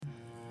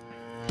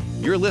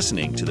You're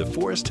listening to the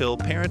Forest Hill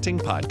Parenting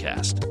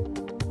Podcast.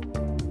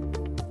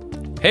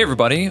 Hey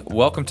everybody,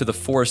 welcome to the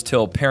Forest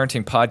Hill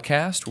Parenting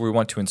Podcast, where we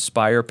want to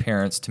inspire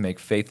parents to make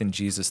faith in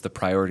Jesus the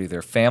priority of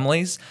their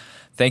families.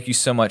 Thank you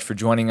so much for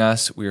joining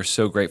us. We are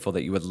so grateful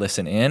that you would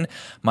listen in.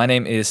 My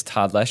name is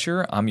Todd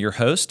Lesher. I'm your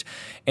host.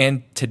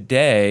 And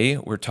today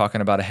we're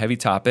talking about a heavy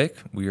topic.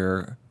 We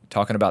are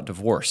talking about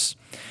divorce.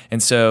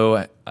 And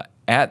so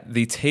at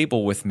the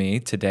table with me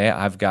today,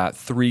 I've got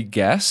three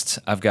guests.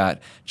 I've got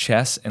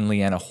Chess and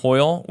Leanna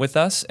Hoyle with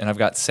us, and I've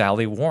got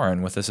Sally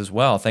Warren with us as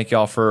well. Thank you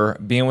all for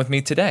being with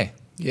me today.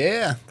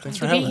 Yeah, thanks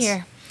for having us.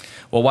 Here.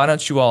 Well, why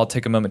don't you all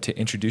take a moment to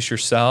introduce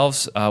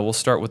yourselves? We'll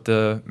start with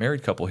the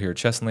married couple here.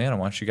 Chess and Leanna,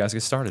 why don't you guys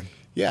get started?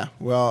 Yeah,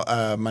 well,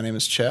 my name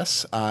is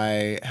Chess.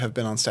 I have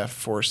been on staff at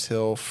Forest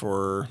Hill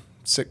for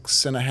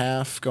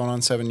 6.5, going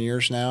on 7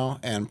 years now,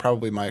 and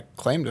probably my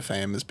claim to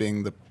fame is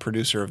being the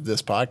producer of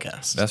this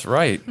podcast. That's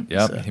right.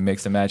 Yep, he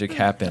makes the magic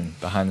happen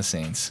behind the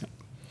scenes.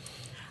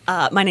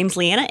 My name's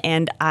Leanna,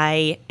 and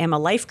I am a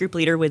life group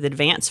leader with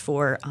Advance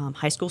for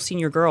high school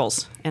senior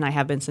girls, and I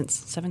have been since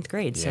 7th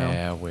grade.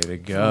 Yeah, way to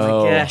go.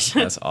 Oh my gosh.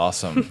 That's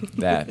awesome.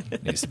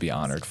 That needs to be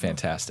honored.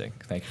 Fantastic.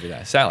 Thank you for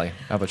that. Sally,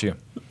 how about you?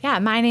 Yeah,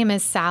 my name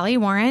is Sally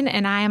Warren,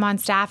 and I am on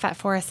staff at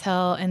Forest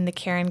Hill in the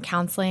Care and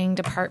Counseling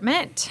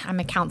Department. I'm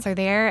a counselor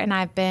there, and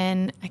I've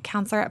been a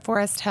counselor at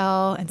Forest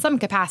Hill in some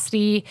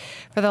capacity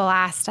for the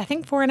last,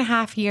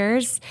 4.5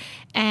 years.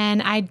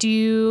 And I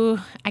do,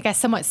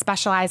 somewhat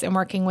specialize in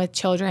working with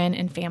children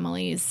and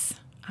families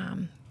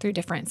through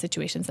different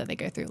situations that they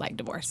go through, like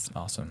divorce.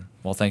 Awesome.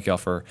 Well, thank you all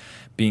for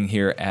being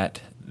here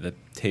at the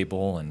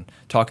table and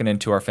talking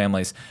into our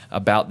families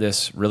about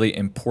this really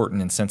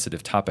important and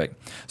sensitive topic.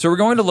 So we're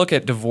going to look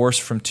at divorce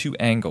from two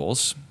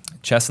angles.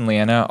 Chess and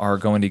Leanna are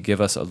going to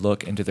give us a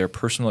look into their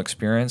personal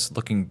experience,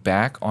 looking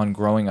back on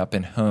growing up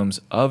in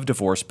homes of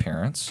divorced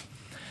parents.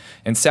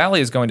 And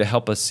Sally is going to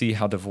help us see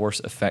how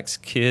divorce affects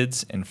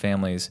kids and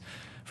families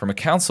from a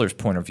counselor's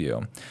point of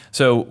view.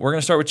 So we're going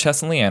to start with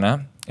Chess and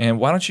Leanna. And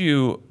why don't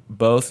you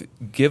both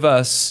give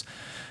us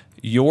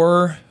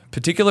your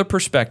particular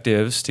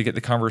perspectives to get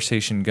the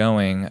conversation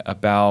going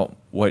about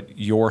what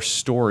your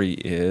story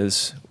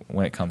is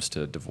when it comes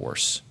to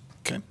divorce.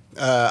 Okay,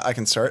 I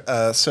can start.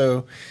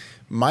 So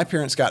my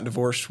parents got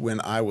divorced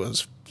when I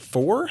was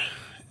 4,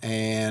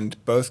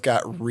 and both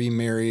got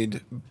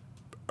remarried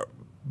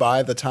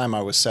by the time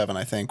I was 7,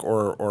 I think,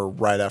 or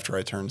right after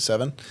I turned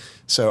 7.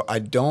 So I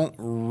don't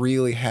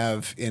really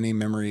have any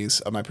memories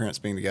of my parents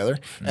being together.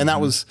 Mm-hmm. And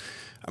that was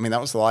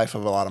the life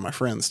of a lot of my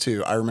friends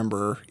too. I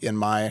remember in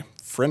my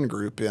friend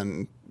group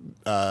in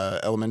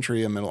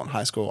elementary and middle and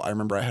high school, I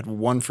remember I had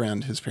one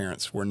friend whose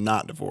parents were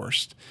not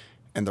divorced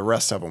and the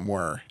rest of them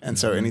were. And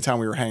so anytime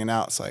we were hanging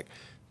out, it's like,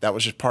 that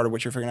was just part of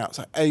what you're figuring out. It's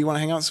like, hey, you want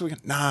to hang out this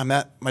weekend? Nah, I'm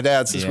at my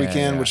dad's this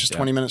weekend, which is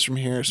 20 minutes from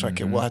here. So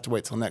we'll have to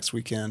wait till next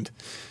weekend.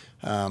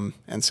 And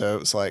so it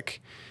was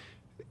like,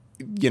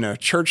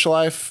 church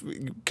life,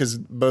 because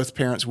both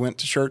parents went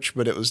to church,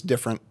 but it was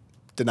different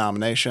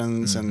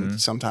denominations and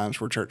sometimes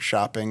we're church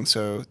shopping.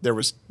 So there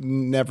was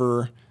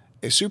never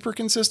a super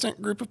consistent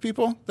group of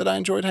people that I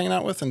enjoyed hanging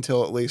out with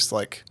until at least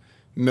like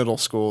middle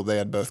school. They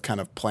had both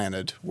kind of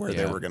planted where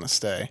they were going to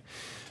stay.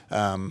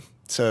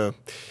 So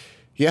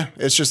yeah,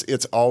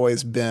 it's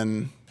always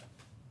been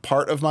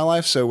part of my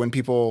life. So when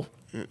people,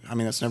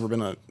 it's never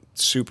been a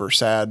super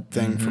sad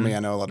thing for me. I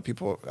know a lot of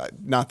people,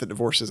 not that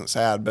divorce isn't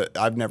sad, but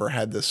I've never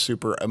had this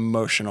super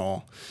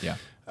emotional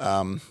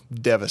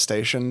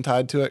devastation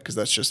tied to it, because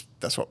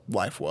that's what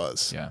life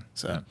was. Yeah.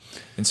 So,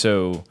 And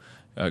so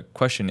a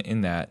question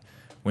in that,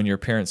 when your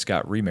parents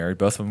got remarried,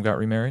 both of them got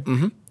remarried?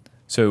 Mm-hmm.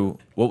 So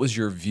what was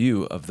your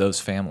view of those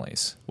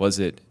families? Was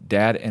it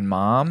dad and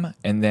mom,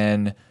 and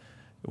then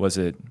was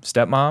it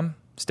stepmom,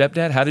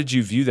 stepdad? How did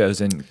you view those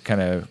in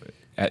kind of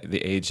at the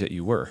age that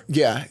you were?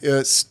 Yeah,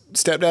 it's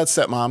stepdad,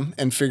 stepmom,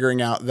 and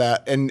figuring out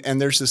that, and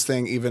there's this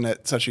thing, even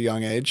at such a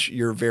young age,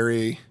 you're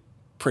very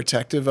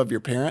protective of your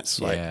parents.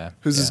 Like,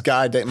 who's this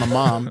guy dating my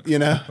mom,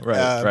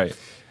 Right.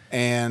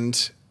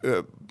 And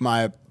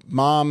my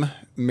mom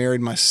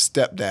married my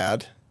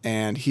stepdad,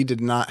 and he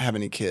did not have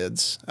any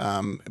kids,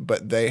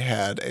 but they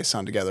had a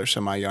son together. So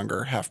my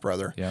younger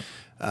half-brother,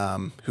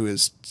 who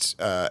is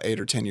 8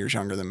 or 10 years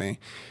younger than me.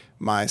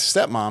 My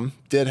stepmom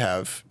did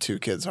have 2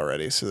 kids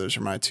already, so those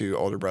are my 2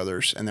 older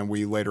brothers. And then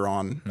we later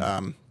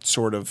on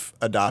sort of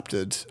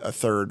adopted a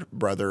third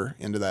brother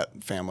into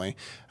that family.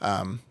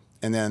 And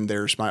then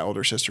there's my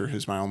older sister,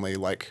 who's my only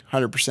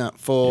 100%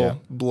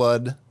 full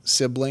blood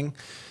sibling.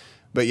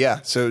 But yeah,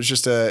 so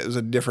it was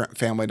a different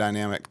family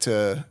dynamic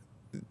to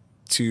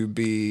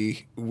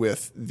be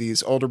with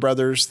these older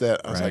brothers that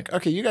I was like,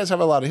 okay, you guys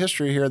have a lot of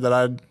history here that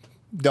I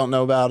don't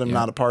know about and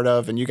not a part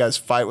of, and you guys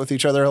fight with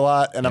each other a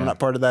lot, and I'm not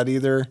part of that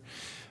either.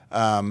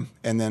 And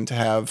then to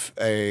have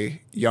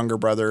a younger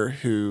brother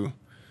who,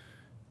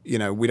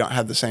 we don't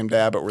have the same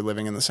dad, but we're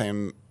living in the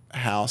same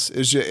house.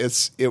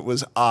 It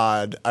was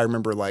odd. I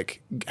remember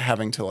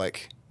having to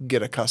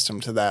get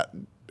accustomed to that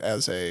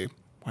as a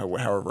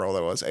however old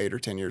I was, 8 or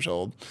 10 years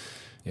old.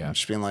 Yeah.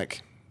 Just being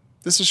like,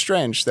 this is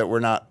strange that we're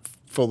not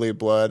fully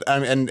blood. I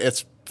mean, and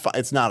it's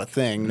not a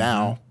thing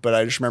now, but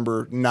I just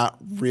remember not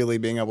really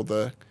being able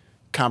to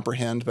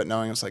comprehend, but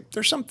knowing it's like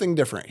there's something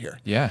different here.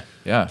 Yeah,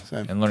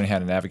 and learning how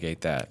to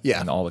navigate that.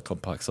 And all the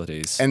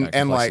complexities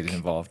and like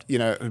involved.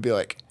 It would be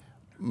like,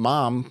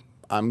 Mom,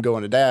 I'm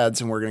going to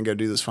Dad's and we're going to go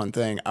do this fun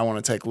thing. I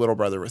want to take little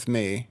brother with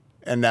me.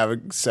 And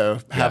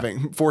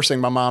forcing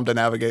my mom to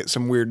navigate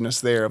some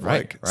weirdness there of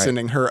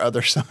sending her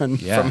other son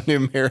from a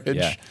new marriage.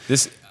 Yeah.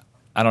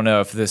 I don't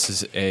know if this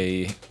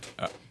is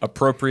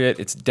appropriate.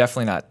 It's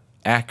definitely not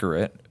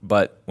accurate,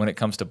 but when it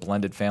comes to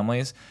blended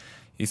families,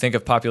 you think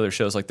of popular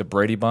shows like The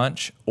Brady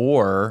Bunch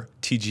or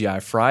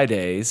TGI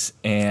Fridays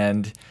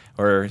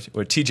or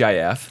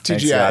TGIF.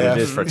 TGIF. It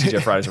is for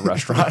TGI Fridays, a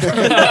restaurant.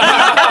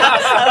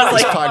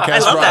 This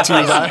podcast brought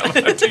to you by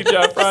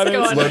TGI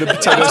Fridays. Loaded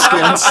potato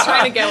skins.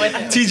 Trying to go with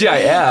it.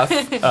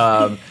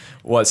 TGIF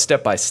was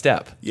Step by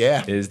Step.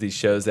 Yeah. Is these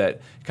shows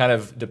that kind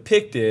of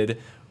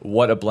depicted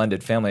what a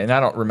blended family, and I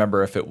don't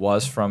remember if it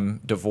was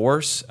from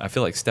Divorce. I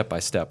feel like Step by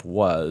Step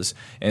was,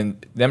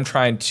 and them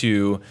trying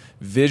to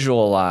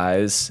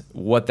visualize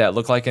what that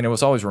looked like, and it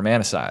was always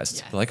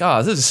romanticized. Yes. Like,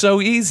 this is so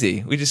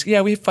easy.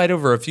 We fight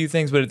over a few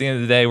things, but at the end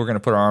of the day, we're going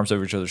to put our arms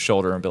over each other's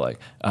shoulder and be like,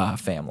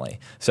 family.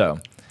 So.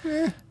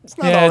 It's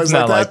not always it's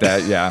not like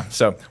that. Yeah.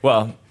 So,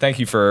 well, thank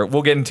you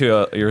we'll get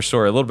into your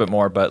story a little bit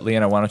more, but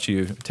Leanna, why don't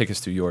you take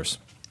us through yours?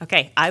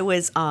 Okay. I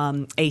was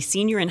a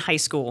senior in high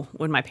school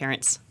when my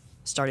parents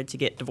started to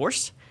get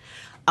divorced.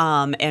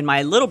 And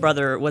my little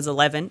brother was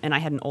 11, and I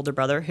had an older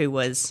brother who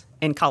was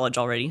in college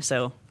already,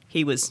 so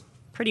he was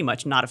pretty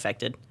much not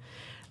affected.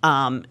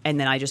 And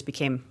then I just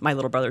became my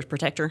little brother's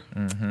protector,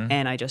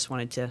 and I just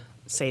wanted to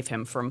save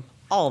him from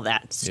all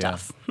that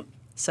stuff. Yeah.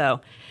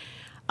 So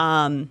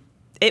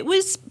it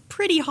was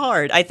pretty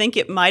hard. I think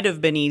it might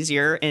have been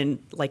easier in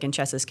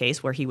Chess's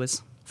case where he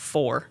was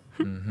 4.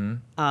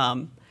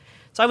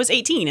 So I was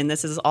 18, and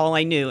this is all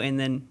I knew, and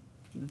then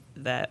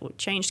that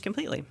changed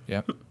completely.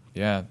 Yep.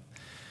 Yeah.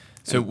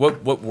 So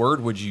what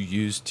word would you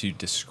use to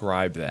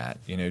describe that?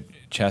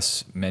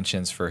 Chess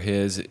mentions for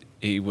his,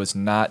 it was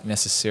not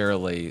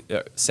necessarily,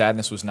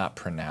 sadness was not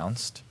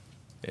pronounced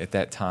at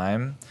that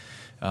time.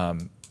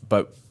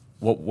 But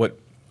what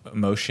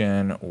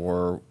emotion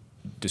or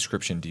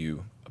description do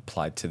you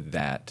apply to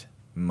that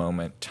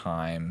moment,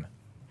 time,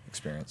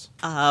 experience?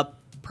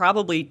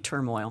 Probably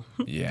turmoil.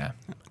 Yeah.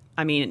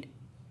 I mean,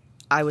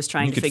 I was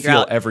trying you to could figure feel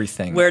out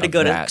everything where to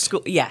go that. to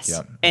school. Yes.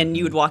 Yep. And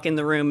you would walk in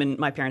the room and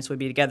my parents would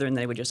be together and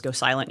they would just go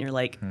silent. And you're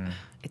like,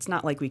 it's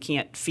not like we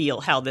can't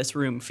feel how this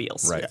room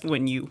feels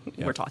when you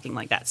were talking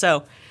like that.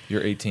 So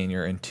you're 18,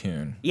 you're in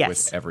tune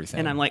with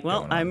everything. And I'm like,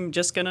 well, I'm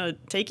just going to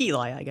take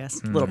Eli, I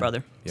guess, little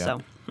brother. Yep.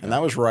 So. And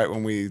that was right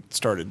when we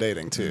started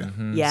dating too.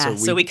 Yeah.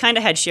 So we kind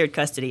of had shared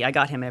custody. I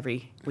got him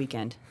every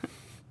weekend.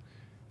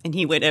 And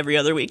he went every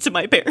other week to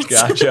my parents.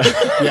 Gotcha.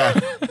 Yeah.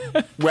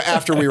 Well,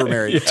 after we were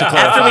married.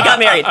 After we got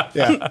married.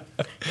 Yeah.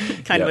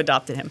 Kind of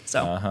adopted him.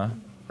 So.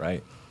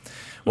 Right.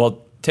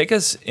 Well, take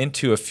us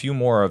into a few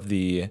more of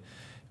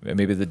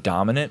maybe the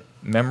dominant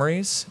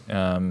memories.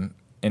 And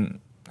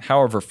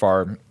however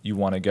far you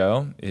want to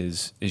go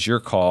is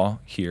your call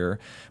here.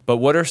 But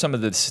what are some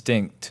of the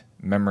distinct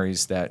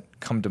memories that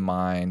come to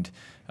mind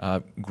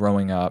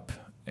growing up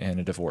in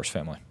a divorced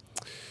family?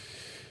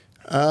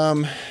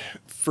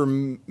 For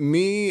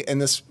me,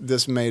 and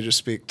this may just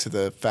speak to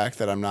the fact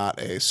that I'm not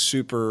a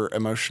super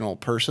emotional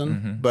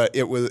person, but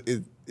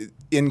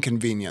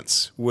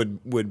inconvenience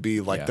would be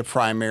like the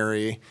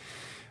primary,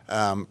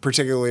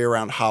 particularly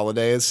around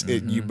holidays.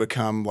 You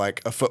become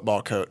like a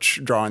football coach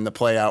drawing the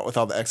play out with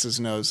all the X's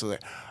and O's. So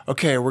like,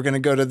 okay, we're going to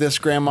go to this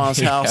grandma's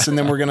house, and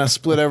then we're going to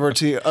split over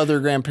to other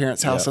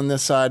grandparents' house on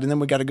this side, and then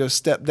we got to go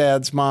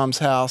stepdad's mom's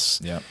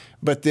house. Yep.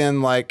 But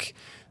then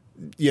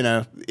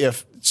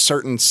if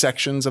certain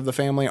sections of the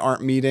family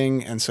aren't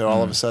meeting, and so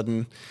all of a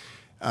sudden,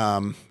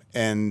 because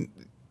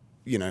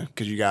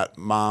you got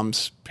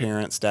mom's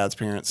parents, dad's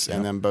parents,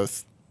 and then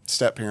both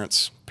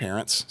step-parents'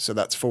 parents, so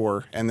that's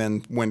 4. And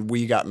then when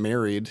we got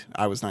married,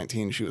 I was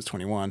 19, she was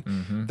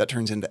 21. That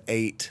turns into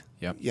 8.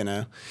 Yep.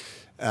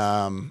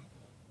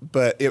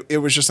 But it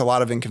was just a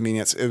lot of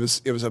inconvenience. It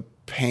was a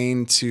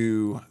pain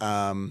to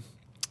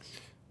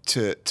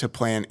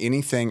plan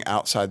anything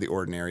outside the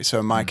ordinary. So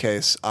in my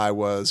case, I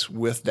was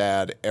with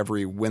Dad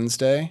every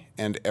Wednesday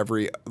and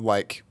every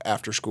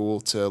after school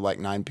to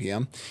 9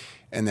 p.m.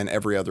 and then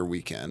every other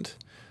weekend.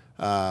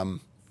 And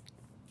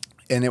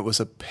it was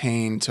a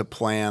pain to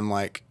plan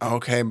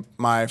okay,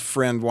 my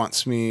friend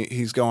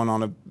he's going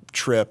on a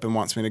trip and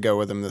wants me to go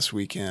with him this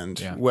weekend.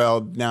 Yeah.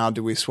 Well, now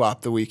do we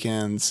swap the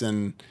weekends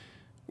and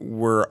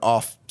we're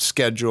off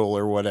schedule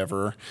or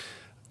whatever?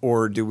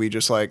 Or do we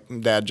just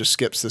Dad just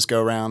skips this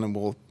go round and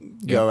we'll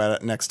go at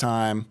it next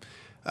time?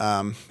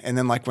 And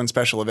then when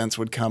special events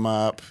would come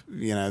up,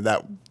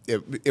 that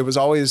it was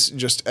always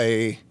just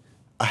a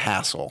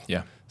hassle.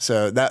 Yeah.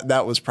 So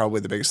that was probably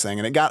the biggest thing.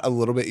 And it got a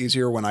little bit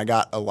easier when I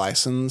got a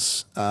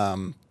license.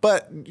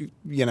 But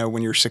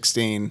when you're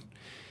 16,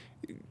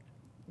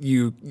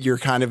 you're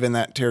kind of in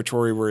that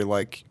territory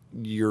where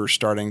you're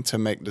starting to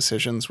make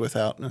decisions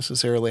without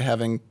necessarily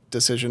having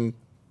decision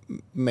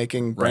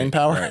making brain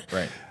power.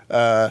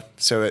 Right.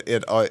 So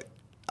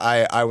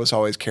I was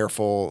always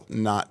careful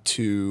not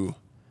to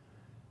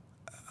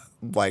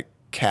like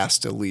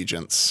cast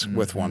allegiance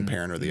with one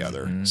parent or the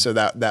other. So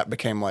that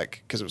became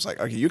like, because it was like,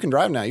 okay, you can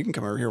drive now. You can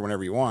come over here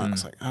whenever you want. I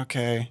was like,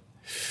 okay.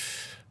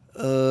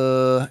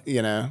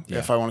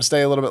 If I want to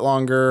stay a little bit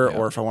longer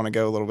or if I want to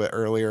go a little bit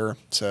earlier.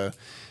 So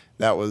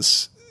that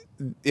was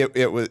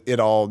it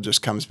all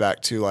just comes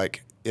back to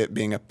like it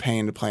being a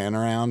pain to plan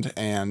around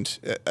and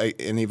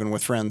even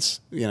with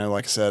friends,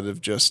 like I said,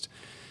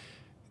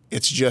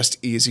 it's just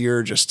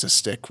easier just to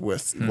stick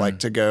with like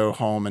to go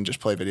home and just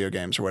play video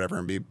games or whatever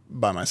and be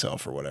by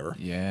myself or whatever.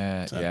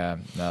 Yeah.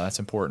 No, that's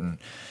important.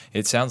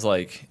 It sounds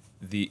like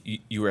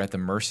you were at the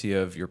mercy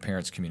of your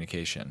parents'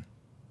 communication.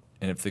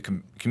 And if the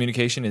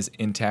communication is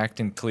intact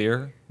and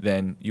clear,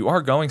 then you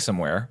are going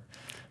somewhere.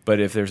 But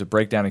if there's a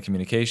breakdown in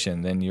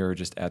communication, then you're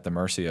just at the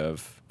mercy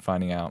of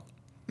finding out,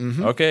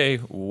 okay,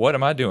 what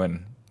am I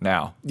doing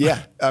now?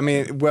 Yeah. I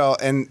mean, well,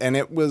 and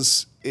it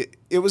was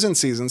in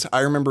seasons.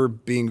 I remember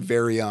being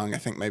very young, I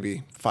think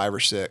maybe 5 or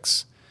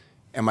 6,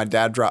 and my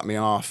dad dropped me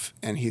off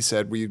and he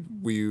said, will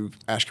you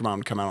ask your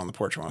mom to come out on the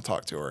porch? I want to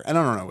talk to her. And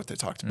I don't know what they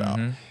talked about.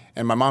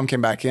 And my mom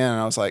came back in and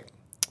I was like,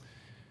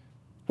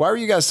 why were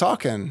you guys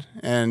talking?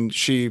 And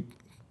she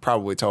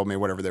probably told me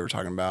whatever they were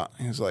talking about.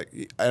 He was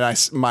like,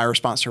 and my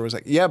response to her was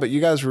like, yeah, but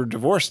you guys were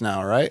divorced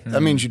now, right?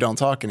 That means you don't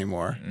talk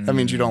anymore. That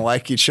means you don't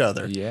like each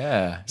other.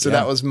 Yeah. So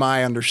that was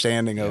my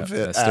understanding of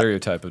it. A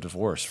stereotype of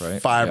divorce,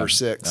 right? 5 or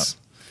 6.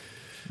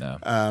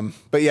 No.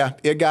 But yeah,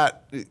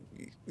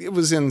 it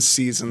was in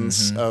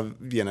seasons of,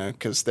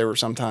 because there were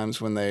some times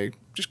when they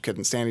just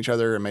couldn't stand each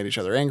other and made each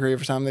other angry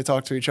every time they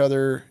talked to each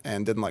other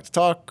and didn't like to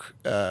talk.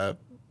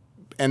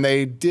 And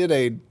they did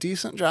a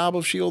decent job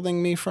of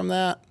shielding me from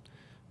that.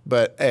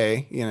 But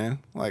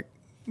like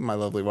my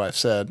lovely wife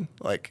said,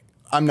 like,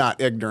 I'm not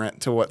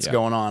ignorant to what's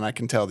going on. I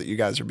can tell that you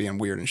guys are being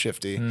weird and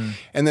shifty.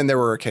 And then there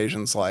were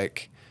occasions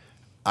like,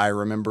 I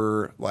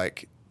remember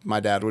like my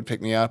dad would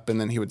pick me up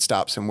and then he would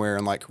stop somewhere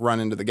and like run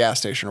into the gas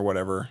station or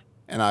whatever.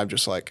 And I'm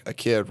just like a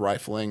kid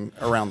rifling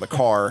around the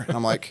car. And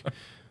I'm like,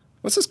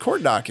 what's this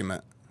court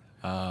document?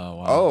 Oh,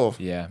 wow. Oh,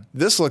 yeah.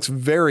 This looks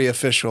very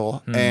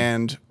official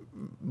and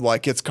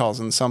like it's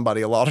causing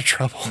somebody a lot of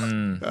trouble.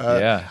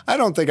 Yeah. I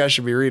don't think I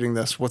should be reading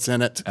this. What's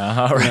in it?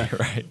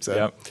 Right. So.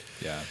 Yep.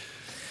 Yeah.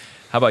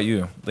 How about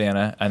you,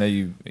 Leanna? I know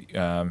you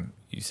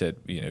said,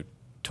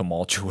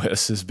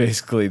 tumultuous is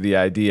basically the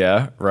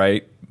idea,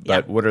 right?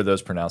 But what are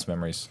those pronounced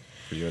memories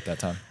for you at that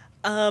time?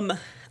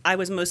 I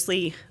was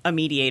mostly a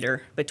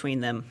mediator between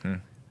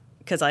them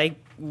because I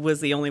was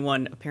the only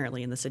one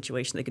apparently in the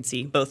situation that could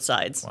see both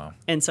sides. Wow.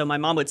 And so my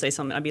mom would say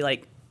something. I'd be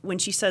like, when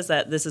she says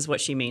that, this is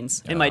what she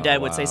means. And my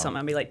dad would say something.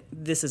 I'd be like,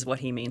 this is what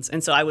he means.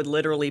 And so I would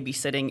literally be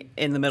sitting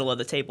in the middle of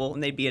the table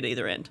and they'd be at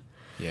either end.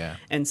 Yeah.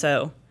 And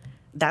so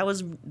that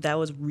was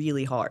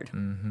really hard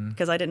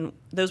because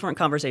those weren't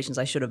conversations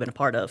I should have been a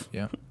part of.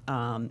 Yeah.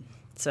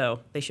 So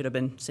they should have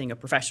been seeing a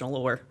professional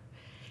or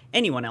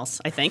anyone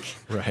else, I think.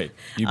 Right.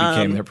 You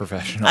became their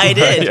professional. I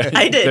did. Right?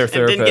 I did. Their And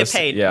didn't get therapist.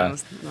 paid. Yeah. It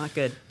was not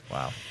good.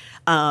 Wow.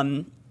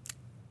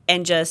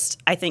 And just,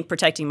 I think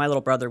protecting my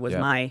little brother was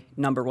my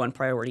number one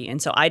priority.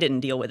 And so I didn't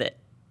deal with it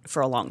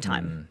for a long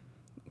time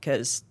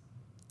because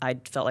I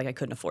felt like I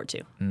couldn't afford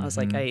to. I was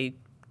like, I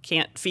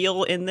can't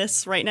feel in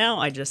this right now.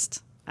 I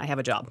have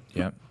a job.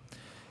 Yeah.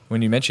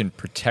 When you mentioned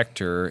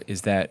protector,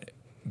 is that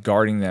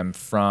guarding them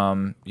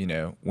from,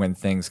 when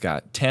things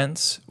got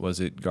tense? Was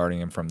it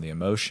guarding them from the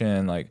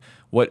emotion? Like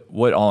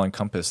what all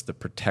encompassed the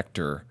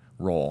protector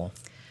role?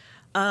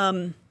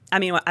 I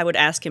mean, I would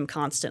ask him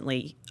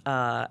constantly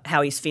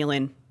how he's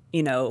feeling,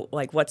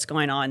 like what's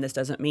going on. This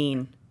doesn't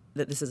mean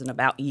that this isn't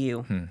about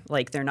you.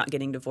 Like they're not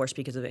getting divorced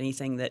because of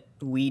anything that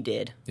we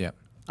did. Yeah.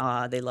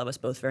 They love us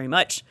both very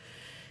much.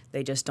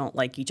 They just don't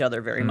like each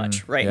other very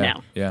much right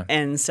now. Yeah.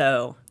 And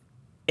so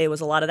it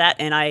was a lot of that.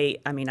 And I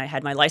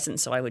had my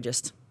license, so I would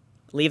just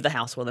leave the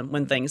house with him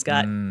when things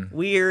got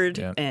weird.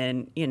 Yeah.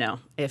 And,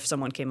 if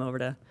someone came over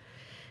to,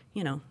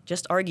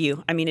 just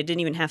argue. I mean, it didn't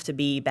even have to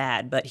be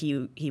bad, but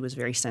he was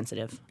very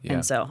sensitive. Yeah.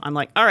 And so I'm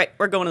like, all right,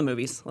 we're going to the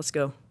movies. Let's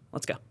go.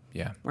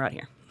 Yeah. We're out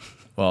here.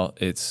 Well,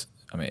 it's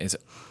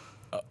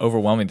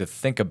overwhelming to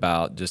think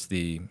about just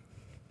the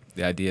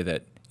idea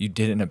that you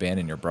didn't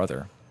abandon your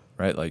brother,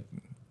 right? Like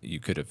you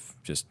could have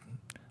just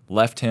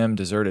left him,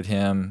 deserted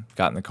him,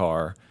 got in the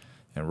car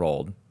and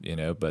rolled,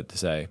 but to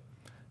say,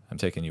 I'm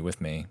taking you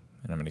with me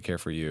and I'm going to care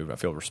for you. I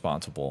feel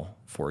responsible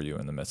for you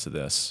in the midst of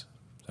this.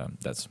 So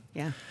that's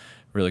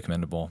really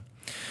commendable.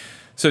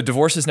 So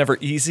divorce is never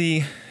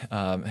easy,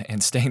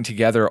 and staying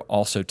together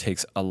also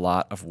takes a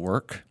lot of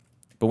work.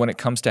 But when it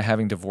comes to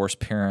having divorced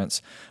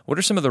parents, what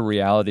are some of the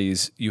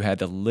realities you had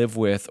to live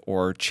with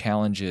or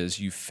challenges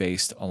you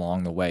faced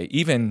along the way,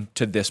 even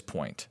to this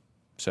point?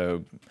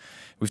 So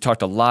we've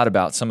talked a lot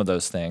about some of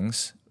those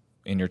things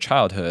in your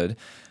childhood,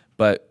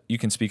 but you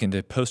can speak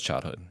into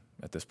post-childhood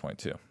at this point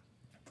too.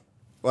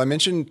 Well, I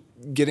mentioned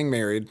getting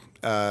married.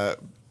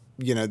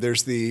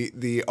 There's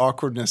the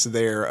awkwardness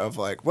there of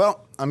like,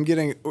 well,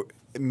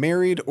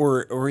 married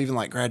or even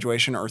like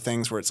graduation or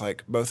things where it's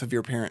like both of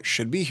your parents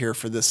should be here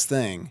for this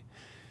thing,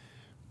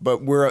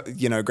 but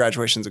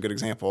graduation's a good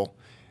example.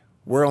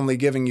 We're only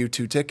giving you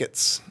 2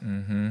 tickets.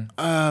 Mm-hmm.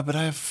 But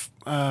I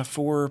have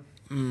 4.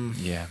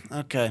 Yeah.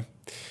 Okay.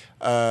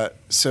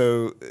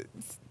 So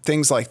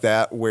things like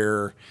that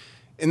where,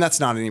 and that's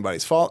not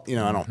anybody's fault. I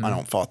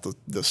don't fault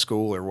the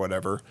school or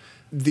whatever.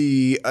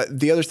 The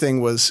other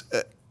thing was,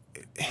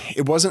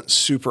 it wasn't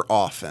super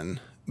often,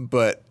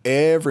 but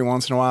every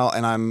once in a while,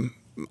 and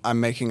I'm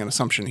making an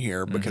assumption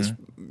here because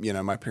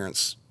my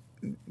parents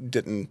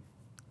didn't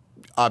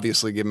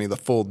obviously give me the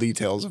full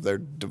details of their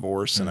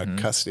divorce and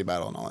a custody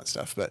battle and all that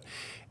stuff. But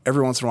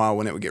every once in a while,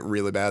 when it would get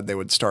really bad, they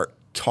would start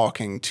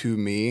talking to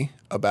me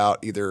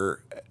about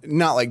either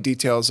not like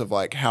details of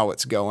like how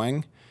it's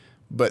going,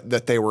 but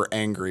that they were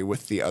angry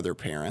with the other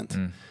parent.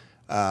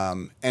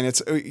 And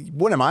it's,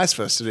 what am I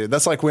supposed to do?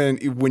 That's like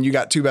when you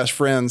got 2 best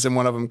friends and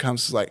one of them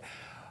comes like,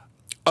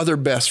 other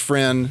best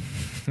friend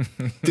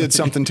did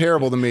something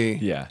terrible to me.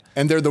 Yeah.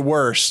 And they're the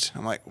worst.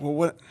 I'm like, well,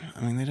 what?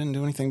 I mean, they didn't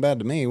do anything bad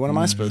to me. What am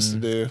I supposed to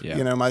do?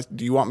 Yeah.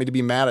 Do you want me to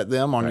be mad at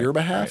them on your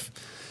behalf?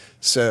 Right.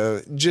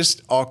 So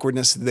just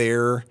awkwardness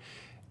there.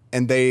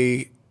 And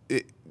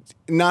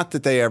not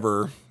that they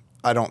ever,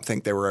 I don't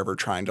think they were ever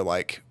trying to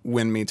like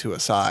win me to a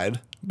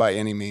side by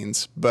any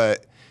means,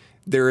 but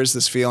there is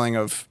this feeling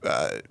of,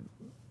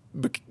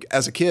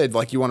 as a kid,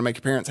 like you want to make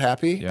your parents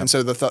happy. Yep. And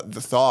so the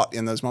thought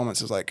in those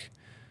moments is like,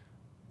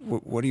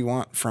 what do you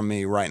want from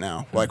me right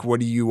now? Like, what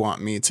do you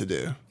want me to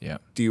do? Yeah.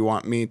 Do you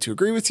want me to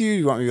agree with you? Do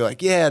you want me to be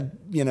like, yeah,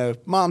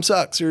 mom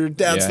sucks or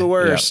dad's the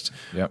worst?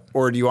 Yep.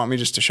 Or do you want me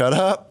just to shut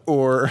up?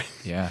 Or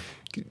yeah.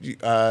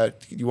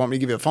 You want me to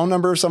give you a phone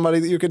number of somebody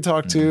that you could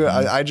talk to?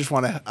 I just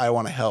want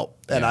to help.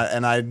 And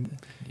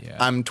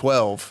I'm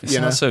 12. It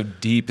sounds so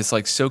deep. It's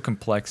like so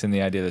complex in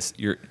the idea that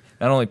you're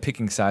not only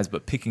picking sides,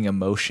 but picking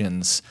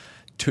emotions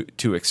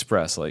to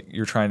express. Like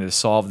you're trying to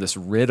solve this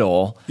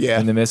riddle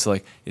in the midst of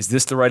like, is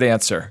this the right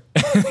answer?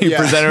 You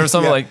presented them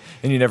something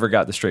and you never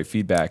got the straight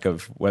feedback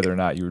of whether or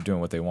not you were doing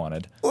what they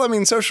wanted. Well, I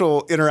mean,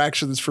 social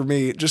interactions for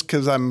me, just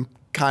because I'm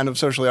kind of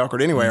socially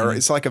awkward anyway, or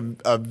it's like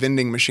a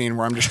vending machine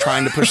where I'm just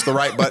trying to push the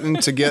right button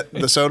to get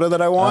the soda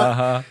that I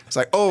want. It's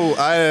like,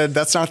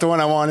 that's not the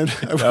one I wanted.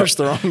 I pushed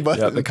the wrong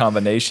button. Yeah, the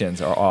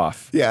combinations are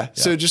off. Yeah.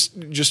 So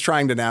just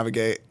trying to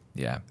navigate.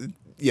 Yeah.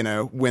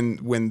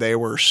 When they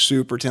were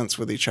super tense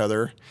with each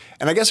other,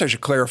 and I guess I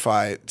should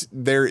clarify,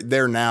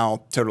 they're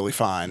now totally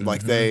fine.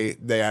 Like they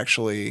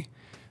actually.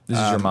 This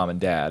is your mom and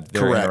dad.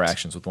 Their correct.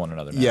 Interactions with one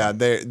another now. Yeah,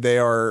 they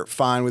are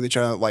fine with each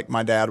other. Like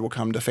my dad will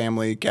come to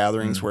family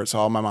gatherings where it's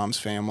all my mom's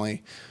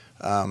family.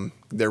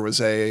 There was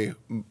a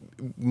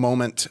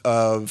moment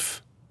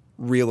of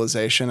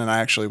realization, and I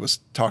actually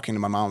was talking to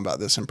my mom about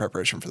this in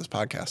preparation for this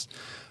podcast.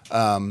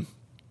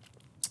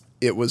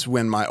 It was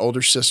when my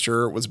older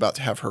sister was about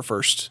to have her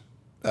first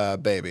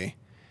baby,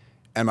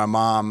 and my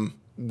mom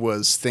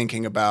was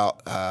thinking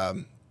about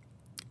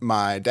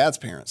my dad's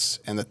parents,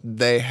 and that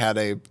they had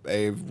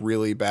a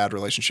really bad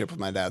relationship with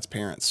my dad's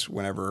parents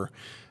whenever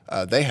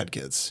they had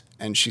kids.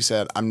 And she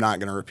said, I'm not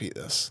going to repeat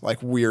this.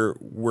 Like we're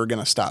going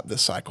to stop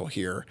this cycle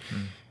here.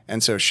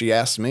 And so she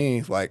asked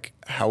me, like,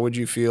 how would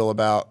you feel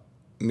about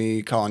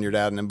me calling your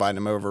dad and inviting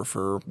him over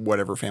for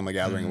whatever family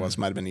gathering it was?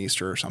 Might have been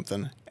Easter or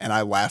something. And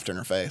I laughed in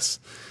her face.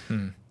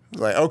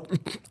 Like, oh,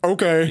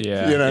 okay.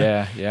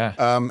 Yeah.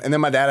 And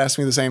then my dad asked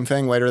me the same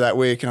thing later that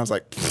week, and I was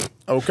like,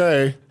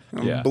 okay.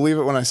 Believe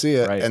it when I see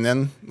it. Right. And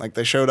then like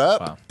they showed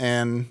up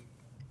and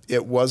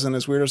it wasn't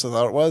as weird as I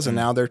thought it was. And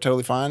now they're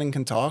totally fine and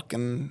can talk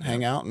and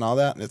hang out and all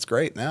that. And it's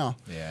great now.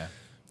 Yeah,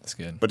 that's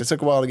good. But it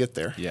took a while to get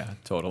there. Yeah,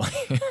 totally.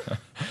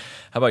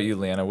 How about you,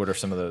 Leanna? What are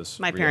some of those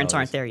My parents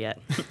aren't there yet.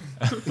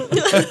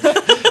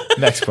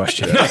 Next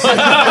question.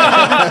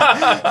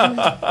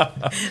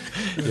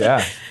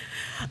 Yeah.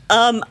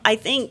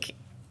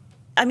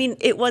 I mean,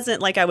 it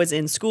wasn't like I was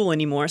in school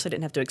anymore, so I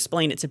didn't have to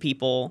explain it to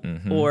people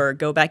or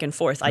go back and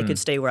forth. I could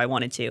stay where I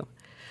wanted to.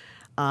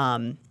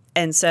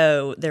 And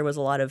so there was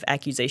a lot of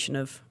accusation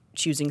of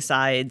choosing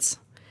sides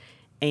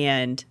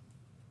and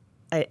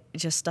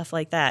just stuff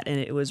like that. And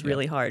it was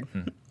really hard.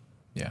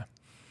 Yeah.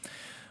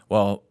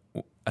 Well,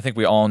 I think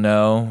we all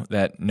know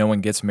that no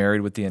one gets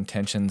married with the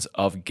intentions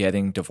of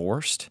getting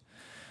divorced.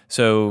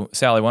 So,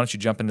 Sally, why don't you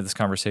jump into this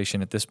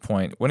conversation at this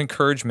point? What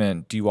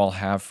encouragement do you all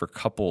have for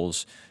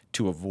couples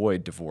to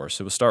avoid divorce?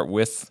 So we'll start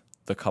with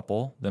the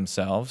couple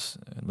themselves,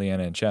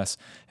 Leanna and Chess,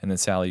 and then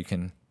Sally, you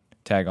can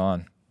tag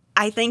on.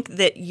 I think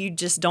that you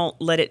just don't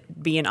let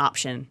it be an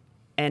option,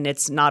 and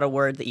it's not a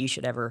word that you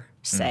should ever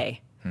say.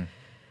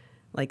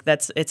 Like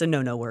it's a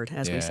no word,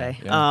 as we say.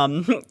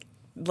 Yeah.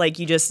 Like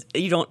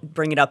you don't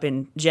bring it up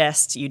in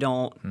jest. You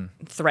don't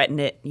threaten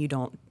it. You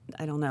don't.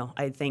 I don't know.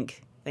 I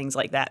think things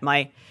like that.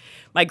 My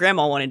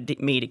grandma wanted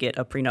me to get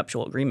a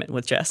prenuptial agreement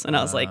with Jess, and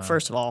I was like,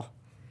 first of all,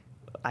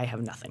 I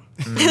have nothing.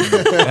 What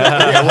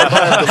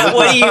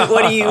do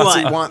you want? So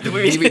you want the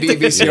DVD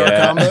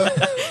VCR combo?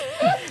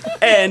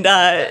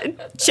 And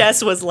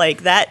Chess was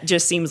like, that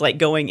just seems like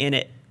going in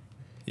it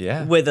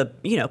with a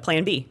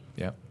plan B.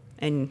 Yeah.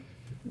 And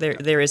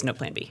There is no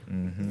plan B.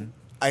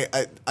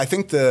 I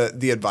think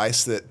the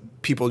advice that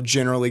people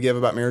generally give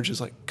about marriage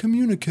is like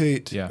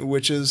communicate,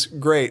 which is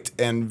great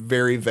and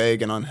very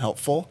vague and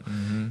unhelpful.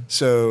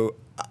 So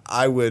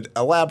I would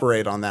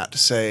elaborate on that to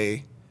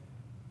say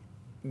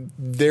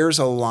there's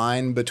a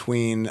line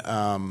between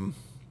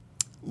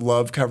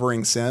love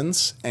covering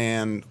sins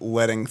and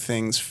letting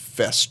things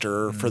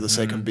fester for the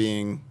sake of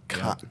being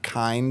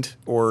kind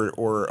or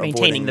Maintaining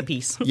avoiding the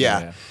peace.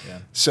 Yeah.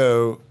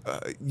 So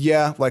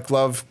like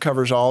love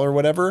covers all or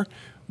whatever.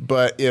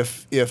 But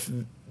if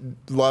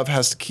love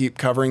has to keep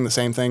covering the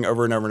same thing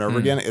over and over and over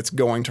again, it's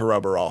going to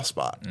rub a raw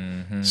spot.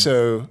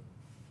 So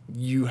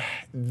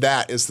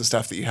that is the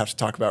stuff that you have to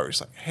talk about where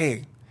it's like,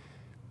 hey,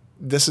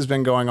 this has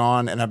been going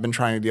on and I've been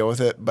trying to deal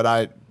with it,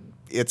 but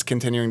it's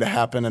continuing to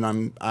happen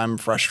and I'm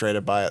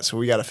frustrated by it. So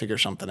we got to figure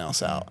something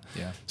else out.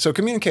 So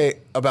communicate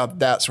about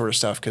that sort of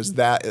stuff because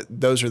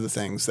those are the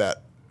things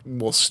that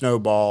will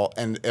snowball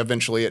and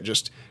eventually it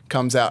just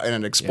comes out in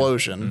an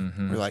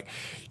explosion. We're like,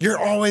 you're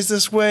always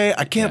this way.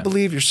 I can't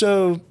believe you're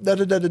so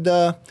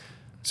da-da-da-da-da.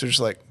 So just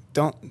like,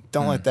 don't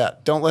let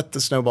that. Don't let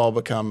the snowball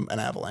become an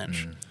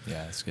avalanche.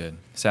 Yeah, that's good.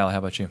 Sally, how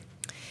about you?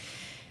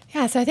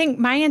 Yeah, so I think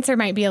my answer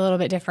might be a little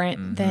bit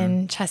different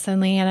than Chess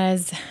and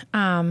Leanna's.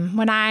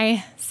 When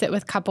I sit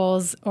with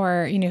couples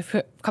or, if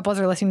couples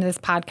are listening to this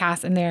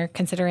podcast and they're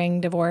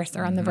considering divorce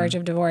or on the verge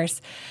of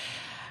divorce,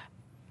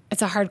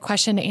 it's a hard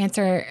question to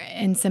answer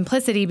in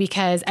simplicity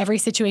because every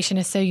situation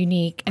is so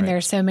unique and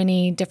there's so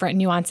many different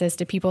nuances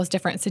to people's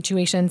different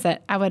situations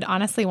that I would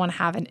honestly want to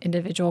have an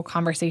individual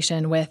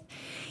conversation with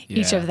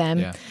each of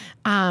them.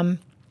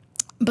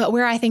 But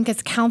where I think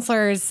as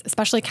counselors,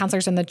 especially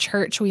counselors in the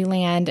church, we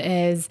land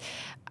is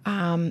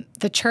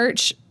the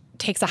church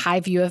takes a high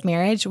view of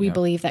marriage. We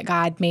believe that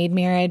God made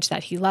marriage,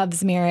 that he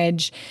loves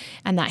marriage,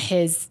 and that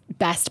his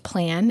best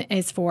plan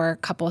is for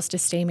couples to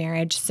stay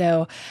married.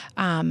 So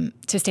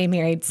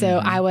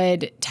I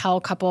would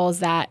tell couples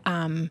that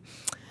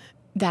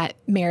that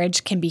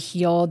marriage can be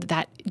healed,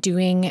 that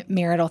doing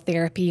marital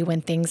therapy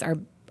when things are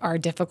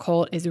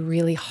difficult is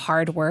really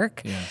hard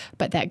work,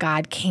 but that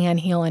God can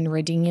heal and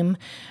redeem.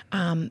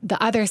 The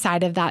other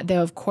side of that,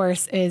 though, of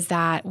course, is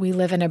that we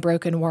live in a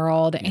broken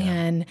world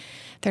and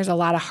there's a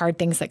lot of hard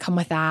things that come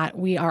with that.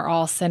 We are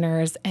all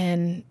sinners,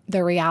 and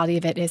the reality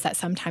of it is that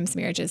sometimes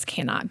marriages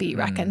cannot be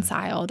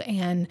reconciled.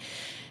 And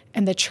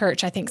in the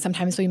church, I think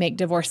sometimes we make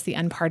divorce the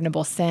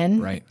unpardonable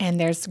sin, and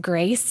there's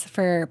grace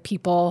for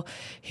people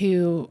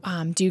who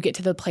do get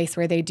to the place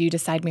where they do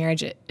decide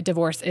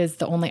divorce is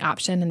the only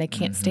option and they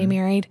can't stay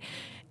married.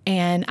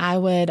 And I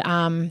would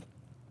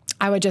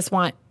just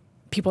want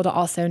people to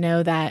also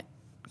know that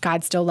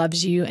God still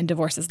loves you and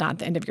divorce is not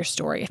the end of your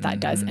story if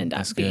that does end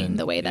up being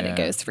the way that it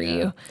goes for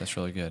you. That's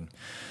really good.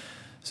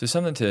 So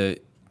something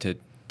to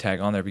tag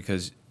on there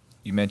because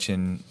you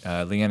mentioned,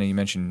 Leanna, you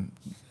mentioned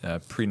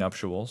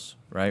prenuptials,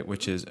 right?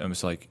 Which is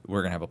almost like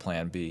we're going to have a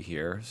plan B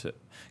here. So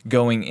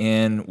going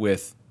in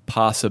with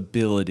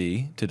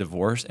possibility to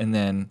divorce. And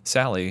then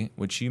Sally,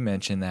 which you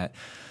mentioned that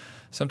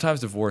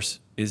sometimes divorce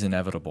is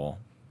inevitable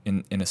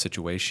in a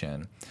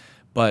situation.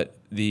 But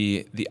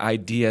the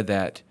idea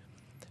that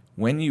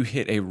when you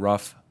hit a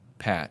rough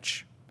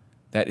patch,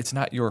 that it's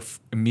not your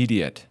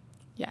immediate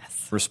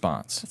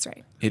response. That's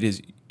right. It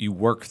is you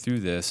work through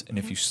this, and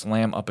if you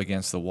slam up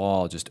against the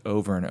wall just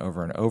over and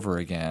over and over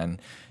again,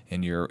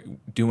 and you're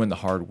doing the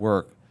hard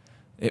work,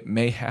 it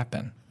may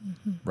happen,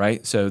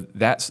 right? So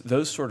that's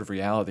those sort of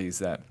realities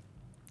that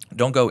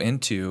don't go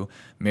into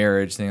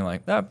marriage thinking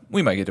like,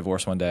 we might get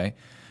divorced one day,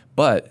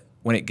 but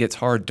when it gets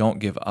hard, don't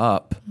give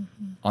up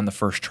on the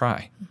first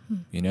try.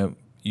 You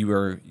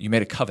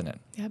made a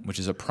covenant, which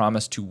is a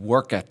promise to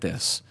work at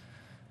this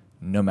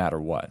no matter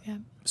what.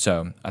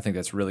 So I think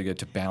that's really good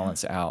to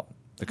balance out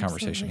the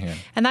conversation here.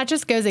 And that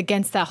just goes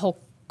against that whole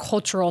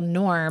cultural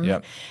norm,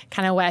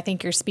 kind of what I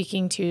think you're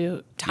speaking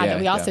to, Todd, that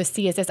we also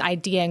see is this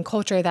idea in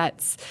culture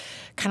that's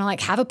kind of like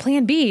have a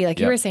plan B, like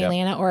you were saying,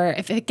 Lana, or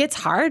if it gets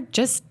hard,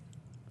 just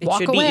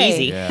walk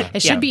away.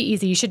 It should be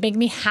easy. You should make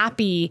me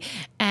happy.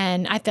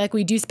 And I feel like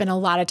we do spend a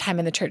lot of time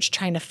in the church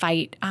trying to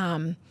fight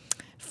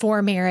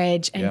for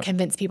marriage and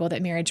convince people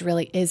that marriage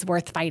really is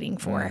worth fighting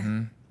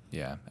for.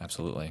 Yeah,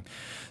 absolutely.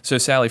 So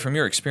Sally, from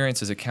your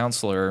experience as a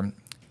counselor,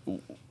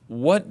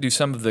 what do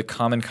some of the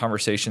common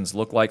conversations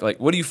look like? Like,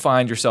 what do you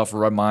find yourself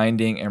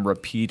reminding and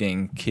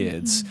repeating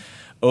kids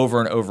over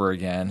and over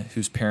again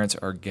whose parents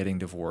are getting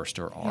divorced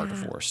or are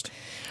divorced?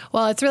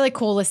 Well, it's really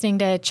cool listening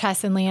to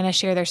Chess and Leanna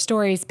share their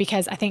stories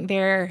because I think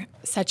they're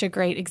such a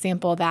great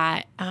example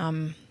that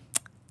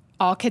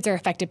all kids are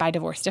affected by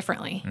divorce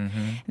differently.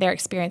 Their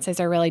experiences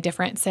are really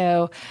different.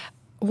 So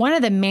one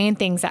of the main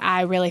things that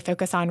I really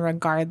focus on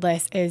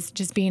regardless is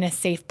just being a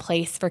safe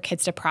place for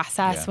kids to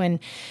process. When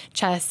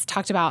Chess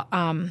talked about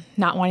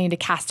not wanting to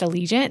cast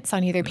allegiance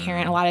on either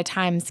parent, a lot of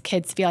times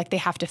kids feel like they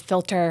have to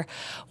filter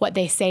what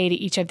they say to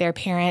each of their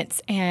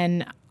parents.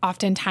 And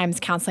oftentimes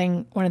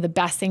counseling, one of the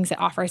best things it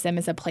offers them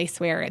is a place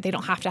where they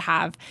don't have to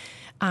have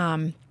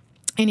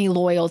any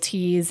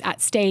loyalties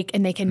at stake,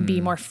 and they can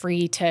be more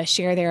free to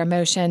share their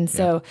emotions.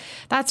 So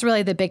that's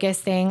really the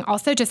biggest thing.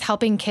 Also, just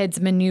helping kids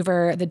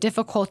maneuver the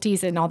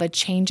difficulties and all the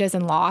changes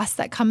and loss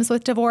that comes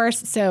with divorce.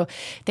 So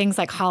things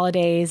like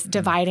holidays,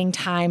 dividing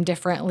time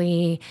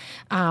differently,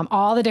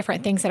 all the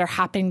different things that are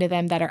happening to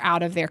them that are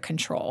out of their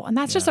control. And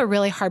that's just a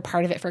really hard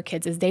part of it for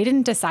kids, is they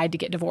didn't decide to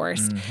get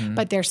divorced,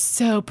 but they're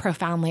so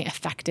profoundly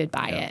affected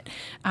by it.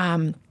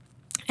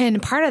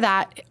 And part of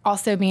that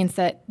also means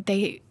that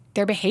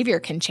their behavior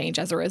can change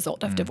as a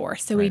result of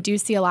divorce. So we do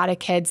see a lot of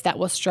kids that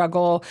will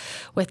struggle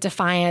with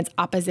defiance,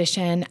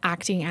 opposition,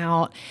 acting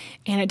out.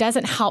 And it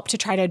doesn't help to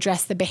try to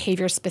address the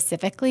behavior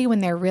specifically when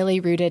they're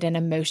really rooted in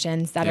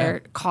emotions that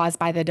are caused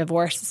by the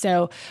divorce.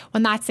 So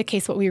when that's the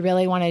case, what we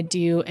really want to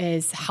do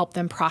is help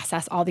them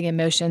process all the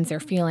emotions they're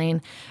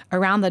feeling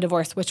around the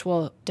divorce, which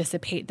will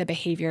dissipate the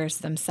behaviors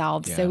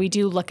themselves. Yeah. So we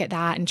do look at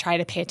that and try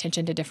to pay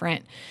attention to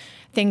different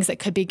things that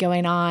could be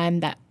going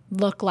on that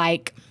look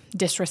like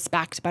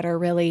disrespect, but are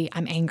really,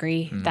 I'm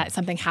angry that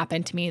something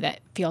happened to me that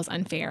feels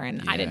unfair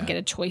and I didn't get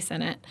a choice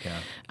in it.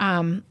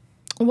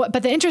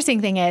 But the interesting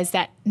thing is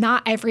that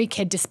not every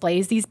kid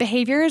displays these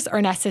behaviors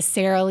or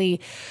necessarily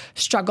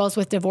struggles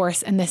with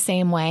divorce in the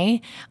same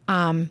way.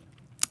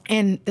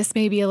 And this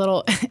may be a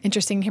little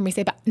interesting to hear me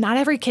say, but not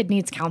every kid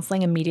needs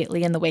counseling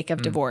immediately in the wake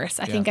of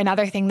divorce. I think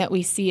another thing that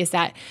we see is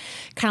that,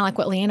 kind of like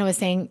what Leanna was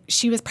saying,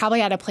 she was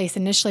probably at a place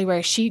initially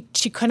where she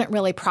couldn't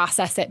really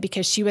process it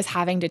because she was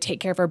having to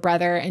take care of her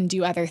brother and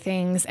do other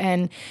things.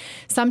 And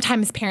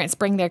sometimes parents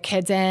bring their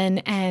kids in,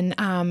 and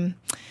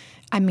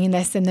I mean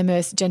this in the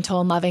most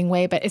gentle and loving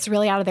way, but it's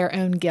really out of their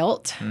own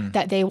guilt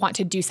that they want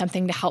to do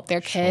something to help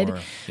their kid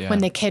when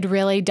the kid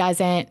really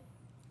doesn't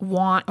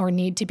want or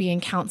need to be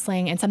in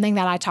counseling. And something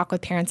that I talk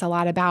with parents a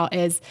lot about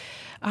is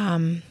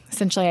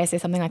essentially I say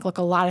something like, look,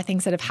 a lot of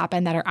things that have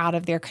happened that are out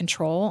of their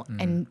control,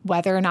 and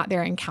whether or not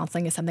they're in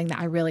counseling is something that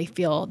I really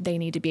feel they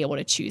need to be able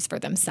to choose for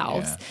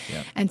themselves.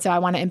 And so I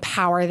want to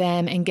empower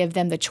them and give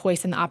them the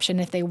choice and the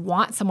option if they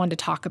want someone to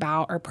talk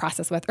about or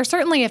process with, or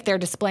certainly if they're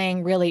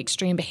displaying really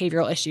extreme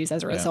behavioral issues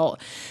as a result,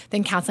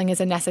 then counseling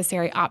is a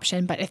necessary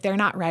option. But if they're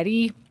not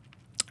ready,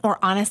 or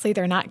honestly,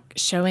 they're not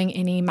showing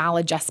any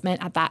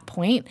maladjustment at that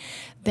point,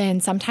 then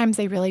sometimes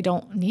they really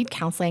don't need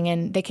counseling,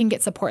 and they can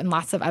get support in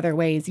lots of other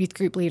ways, youth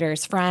group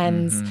leaders,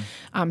 friends.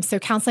 So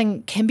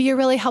counseling can be a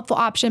really helpful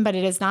option, but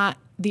it is not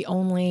the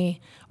only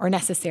or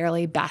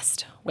necessarily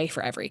best way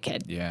for every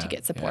kid to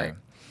get support.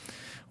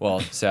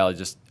 Well, Sally,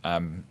 just I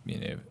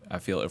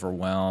feel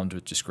overwhelmed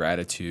with just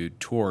gratitude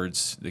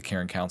towards the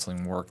care and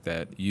counseling work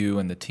that you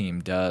and the team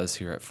does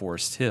here at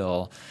Forest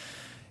Hill.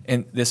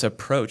 And this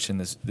approach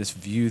and this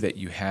view that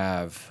you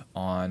have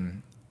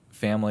on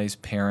families,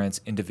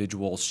 parents,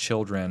 individuals,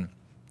 children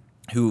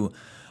who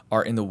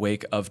are in the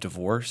wake of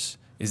divorce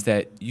is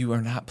that you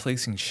are not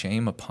placing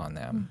shame upon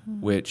them,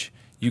 which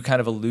you kind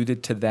of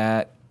alluded to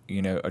that,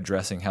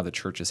 addressing how the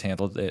church has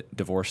handled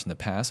divorce in the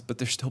past, but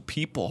they're still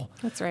people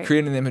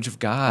created in the image of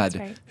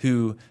God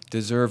who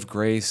deserve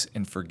grace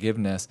and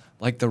forgiveness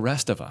like the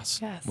rest of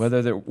us,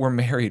 whether we're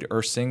married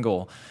or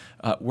single.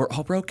 We're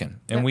all broken,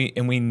 and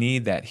we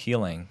need that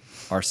healing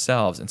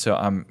ourselves. And so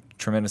I'm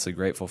tremendously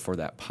grateful for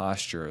that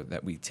posture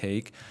that we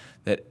take,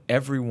 that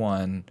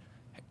everyone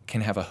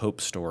can have a hope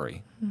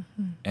story,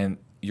 and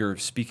you're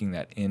speaking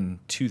that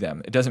into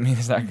them. It doesn't mean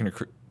it's not going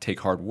to take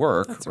hard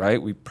work,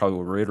 right? We probably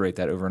will reiterate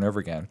that over and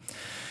over again.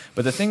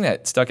 But the thing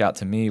that stuck out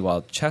to me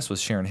while Chess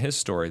was sharing his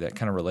story that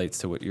kind of relates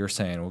to what you're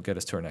saying, and we'll get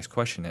us to our next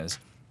question, is,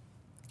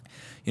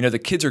 the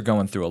kids are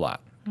going through a lot.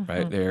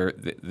 Right,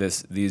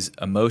 these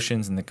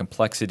emotions and the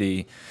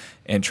complexity,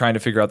 and trying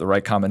to figure out the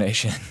right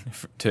combination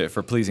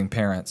for pleasing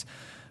parents.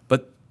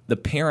 But the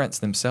parents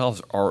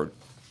themselves are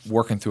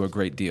working through a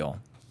great deal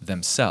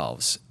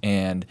themselves,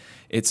 and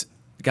it's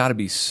got to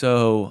be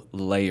so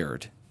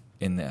layered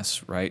in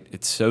this, right?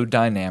 It's so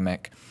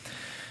dynamic.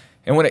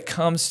 And when it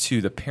comes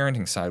to the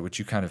parenting side, which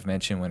you kind of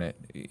mentioned, when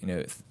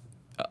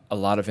a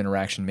lot of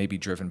interaction may be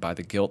driven by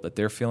the guilt that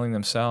they're feeling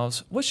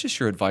themselves, what's just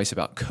your advice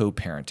about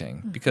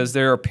co-parenting? Because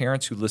there are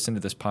parents who listen to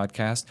this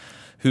podcast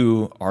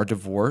who are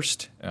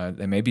divorced,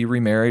 they may be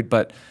remarried,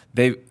 but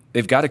they've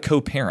got a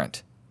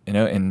co-parent,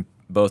 and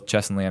both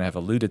Chess and Leanna have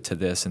alluded to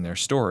this in their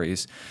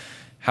stories.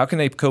 How can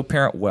they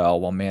co-parent well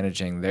while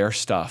managing their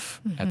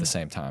stuff at the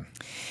same time?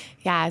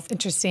 Yeah, it's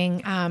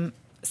interesting.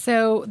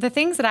 So the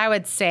things that I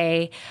would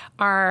say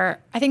are,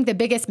 I think the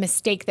biggest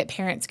mistake that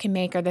parents can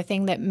make, or the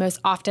thing that most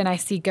often I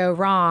see go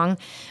wrong,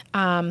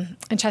 and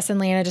Chess and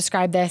Leanna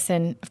described this,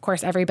 and of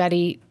course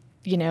everybody,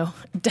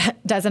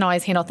 doesn't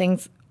always handle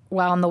things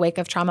well in the wake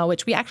of trauma,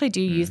 which we actually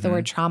do use the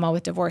word trauma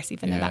with divorce,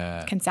 even though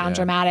that can sound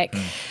dramatic.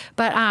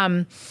 But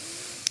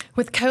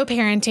with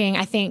co-parenting,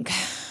 I think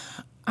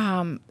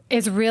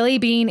is really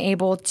being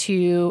able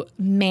to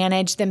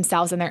manage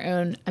themselves and their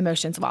own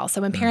emotions well.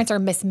 So when parents are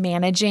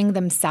mismanaging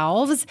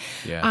themselves,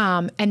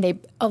 and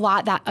a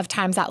lot of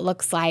times that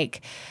looks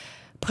like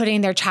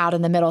putting their child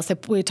in the middle. So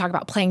we talk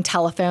about playing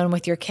telephone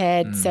with your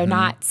kid. So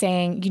not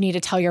saying you need to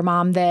tell your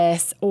mom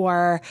this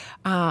or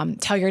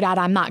tell your dad,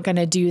 I'm not going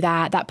to do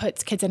that. That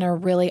puts kids in a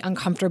really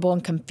uncomfortable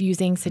and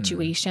confusing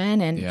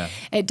situation. And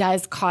it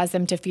does cause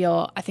them to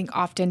feel, I think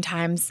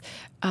oftentimes,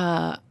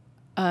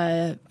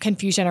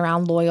 confusion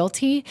around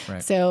loyalty.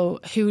 Right. So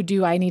who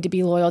do I need to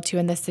be loyal to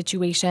in this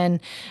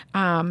situation?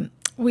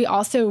 We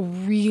also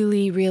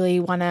really, really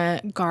want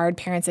to guard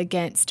parents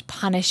against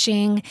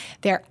punishing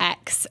their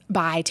ex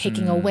by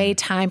taking away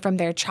time from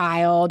their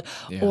child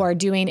or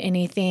doing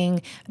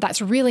anything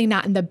that's really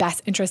not in the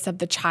best interest of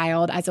the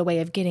child as a way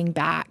of getting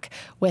back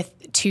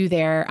to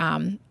their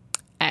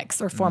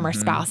ex or former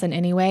spouse in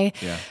any way.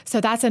 Yeah.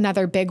 So that's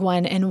another big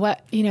one. And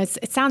what,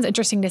 it sounds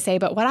interesting to say,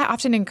 but what I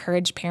often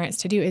encourage parents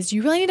to do is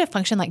you really need to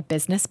function like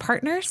business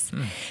partners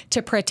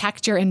to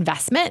protect your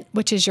investment,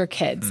 which is your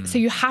kids. So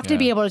you have to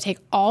be able to take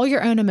all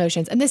your own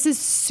emotions. And this is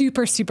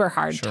super, super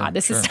hard, Todd.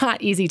 This is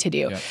not easy to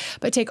do.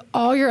 But take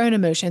all your own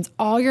emotions,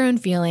 all your own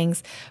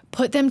feelings,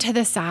 put them to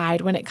the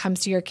side when it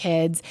comes to your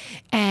kids,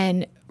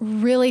 and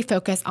really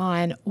focus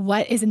on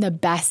what is in the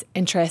best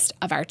interest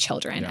of our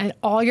children. And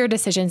all your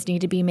decisions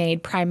need to be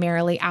made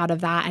primarily out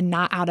of that and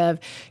not out of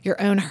your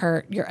own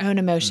hurt, your own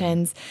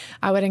emotions.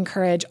 I would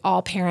encourage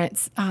all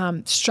parents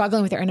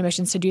struggling with their own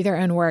emotions to do their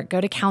own work, go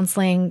to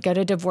counseling, go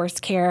to divorce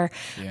care.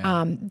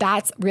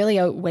 That's really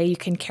a way you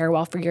can care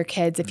well for your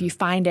kids if you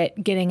find it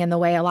getting in the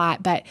way a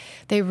lot. But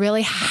they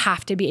really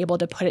have to be able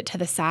to put it to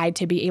the side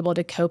to be able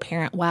to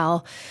co-parent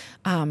well.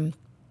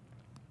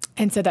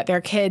 And so that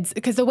their kids,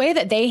 because the way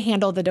that they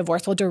handle the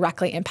divorce will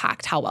directly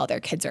impact how well their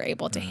kids are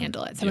able to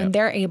handle it. So when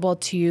they're able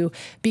to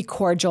be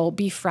cordial,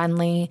 be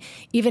friendly,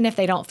 even if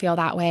they don't feel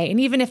that way, and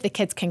even if the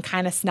kids can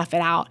kind of snuff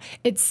it out,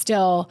 it's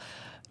still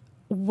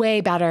way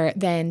better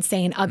than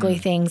saying ugly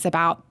things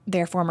about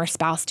their former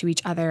spouse to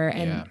each other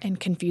and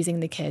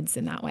confusing the kids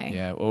in that way.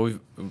 Yeah, well, we've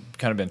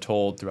kind of been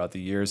told throughout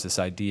the years this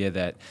idea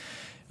that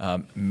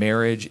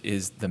marriage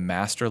is the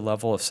master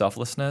level of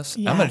selflessness.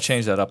 Yes. I'm going to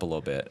change that up a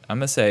little bit. I'm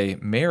going to say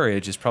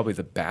marriage is probably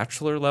the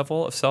bachelor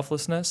level of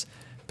selflessness.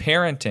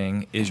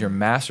 Parenting is your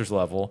master's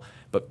level,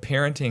 but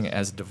parenting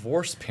as a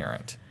divorced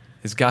parent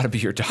has got to be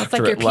your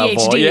doctorate your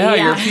level. PhD,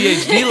 Your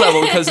PhD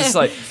level, because it's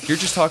like you're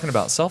just talking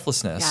about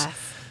selflessness. Yes.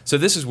 So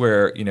this is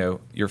where,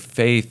 your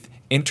faith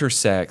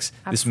intersects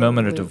this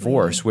moment of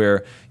divorce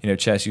where,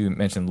 Chess, you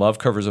mentioned love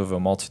covers over a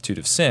multitude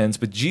of sins,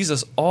 but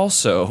Jesus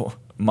also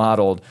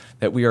modeled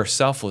that we are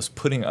selfless,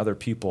 putting other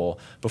people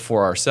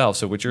before ourselves.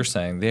 So what you're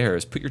saying there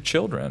is put your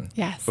children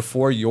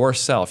before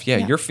yourself.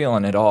 You're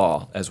feeling it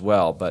all as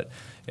well, but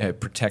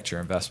protect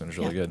your investment is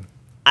really good.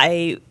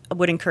 I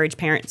would encourage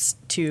parents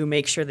to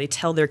make sure they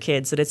tell their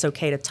kids that it's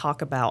okay to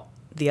talk about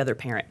the other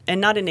parent, and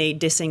not in a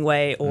dissing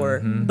way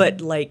but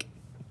like,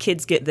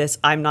 kids get this,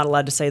 I'm not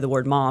allowed to say the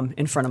word mom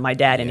in front of my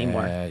dad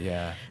anymore.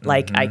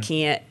 Like, I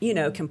can't,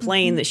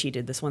 complain that she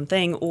did this one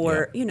thing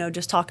or,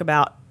 just talk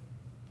about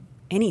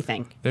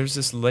anything. There's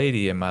this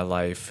lady in my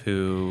life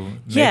who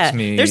makes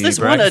me there's this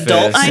breakfast, one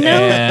adult I know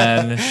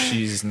and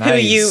she's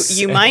nice. Who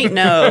you might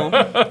know.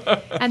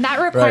 And that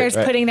requires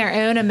putting their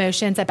own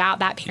emotions about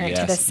that parent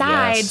to the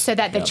side so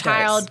that the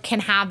child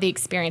can have the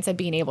experience of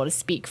being able to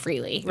speak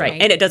freely.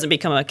 Right. And it doesn't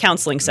become a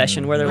counseling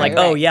session where they're like,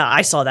 oh yeah,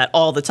 I saw that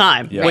all the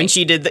time when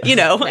she did the,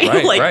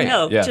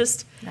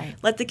 just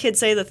let the kid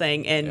say the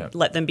thing and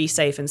let them be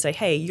safe and say,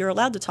 hey, you're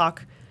allowed to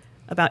talk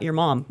about your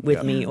mom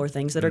with me or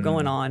things that are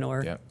going on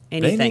or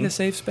anything. They need a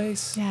safe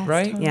space,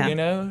 right?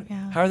 Totally.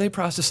 How are they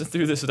processing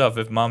through this stuff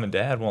if mom and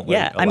dad won't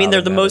let I mean,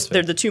 they're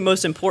the two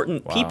most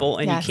important people,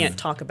 and you can't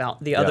talk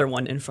about the other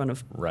one in front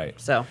of. Right.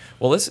 So,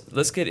 well,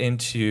 let's get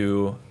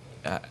into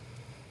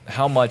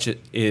how much it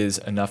is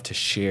enough to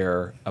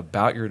share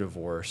about your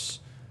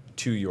divorce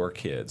to your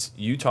kids.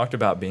 You talked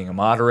about being a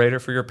moderator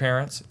for your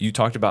parents. You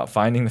talked about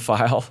finding the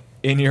file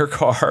in your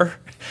car.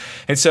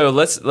 And so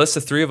let's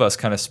the three of us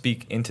kind of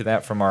speak into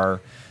that from our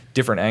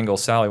different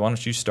angles. Sally, why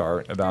don't you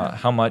start about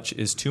how much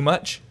is too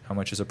much? How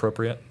much is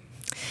appropriate?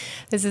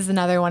 This is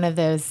another one of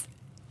those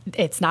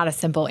it's not a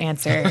simple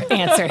answers.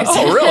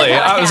 Oh, really?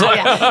 I was I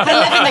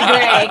live in the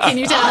gray. Can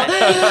you tell?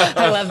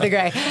 I love the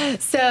gray.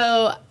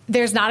 So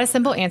there's not a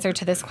simple answer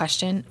to this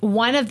question.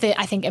 One of the,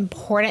 I think,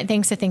 important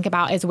things to think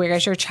about is where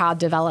is your child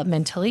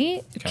developmentally?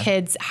 Okay.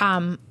 Kids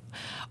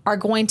are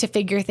going to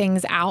figure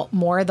things out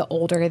more the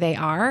older they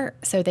are.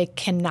 So they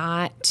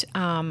cannot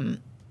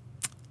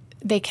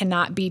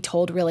be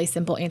told really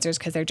simple answers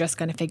because they're just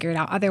going to figure it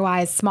out.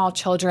 Otherwise, small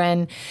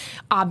children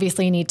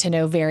obviously need to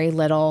know very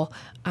little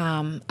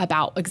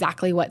about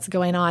exactly what's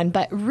going on.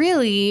 But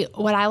really,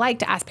 what I like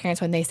to ask parents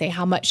when they say,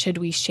 how much should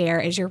we share,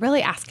 is you're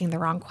really asking the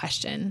wrong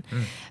question.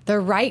 The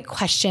right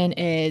question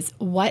is,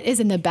 what is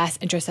in the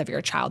best interest of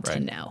your child to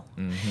know?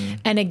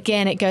 And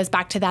again, it goes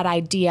back to that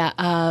idea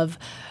of,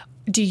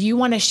 do you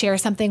want to share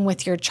something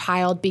with your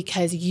child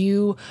because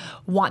you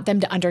want them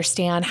to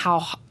understand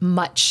how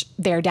much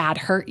their dad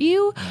hurt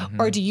you?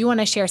 Or do you want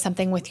to share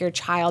something with your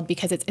child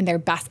because it's in their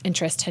best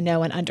interest to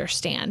know and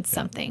understand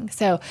something?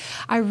 So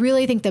I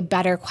really think the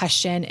better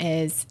question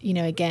is,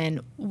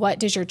 again, what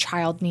does your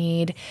child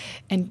need?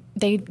 And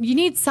you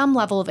need some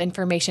level of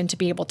information to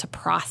be able to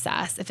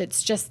process. If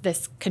it's just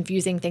this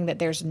confusing thing that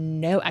there's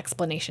no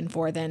explanation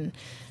for, then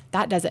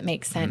that doesn't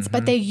make sense.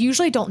 But they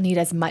usually don't need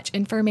as much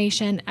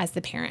information as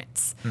the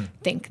parents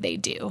think they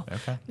do.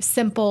 Okay.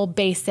 Simple,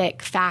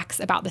 basic facts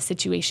about the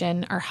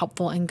situation are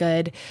helpful and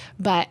good.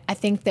 But I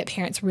think that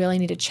parents really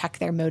need to check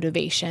their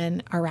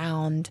motivation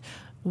around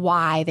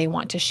why they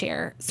want to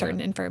share certain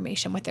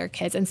information with their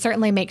kids, and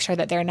certainly make sure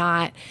that they're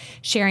not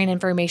sharing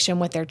information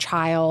with their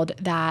child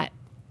that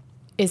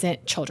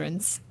isn't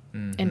children's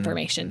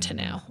information to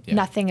know. Yeah.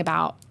 Nothing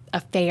about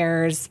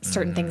affairs,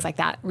 certain things like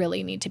that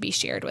really need to be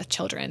shared with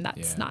children.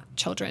 That's Yeah. not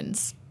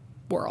children's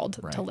world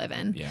to live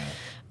in. Yeah.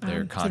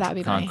 They're so that would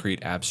be concrete,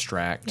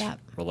 abstract, Yep.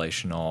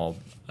 relational,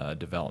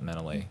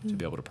 developmentally to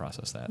be able to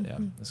process that. Yeah,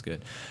 that's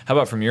good. How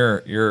about from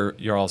your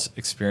all's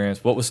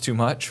experience? What was too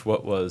much?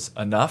 What was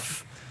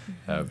enough?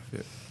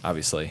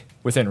 Obviously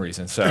within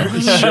reason. So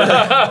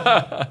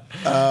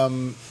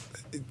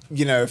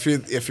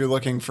if you're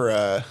looking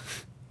for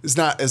it's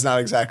not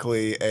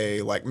exactly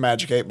a like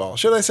magic 8 ball.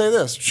 Should I say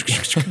this?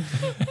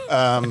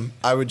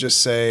 I would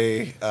just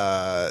say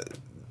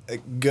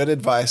good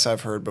advice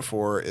I've heard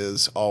before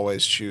is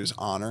always choose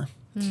honor.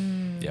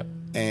 Yep.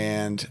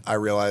 And I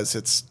realize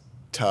it's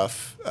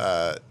tough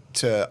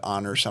to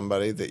honor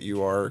somebody that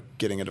you are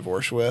getting a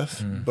divorce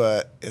with,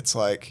 but it's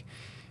like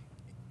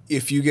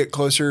if you get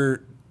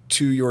closer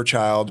to your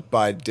child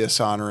by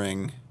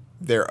dishonoring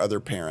their other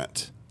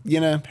parent,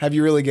 have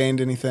you really gained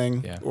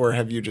anything? Yeah. Or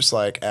have you just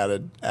like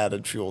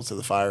added fuel to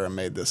the fire and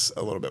made this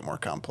a little bit more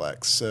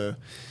complex? So,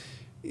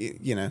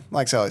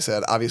 like Sally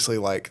said, obviously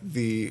like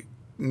the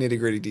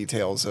nitty-gritty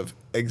details of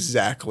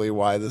exactly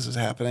why this is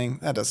happening,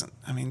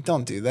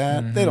 don't do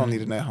that. They don't need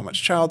to know how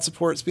much child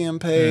support's being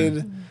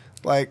paid.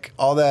 Like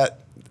all that,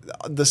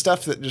 the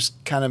stuff that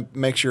just kind of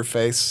makes your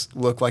face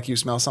look like you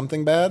smell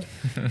something bad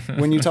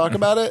when you talk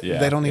about it,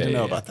 they don't need to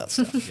know about that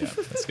stuff. Yeah,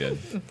 that's good.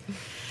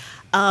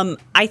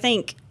 I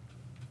think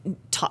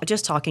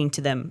just talking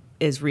to them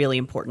is really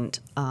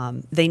important.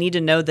 They need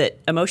to know that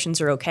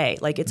emotions are okay.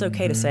 Like it's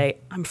okay to say,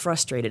 I'm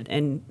frustrated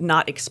and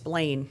not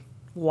explain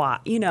why.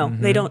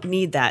 They don't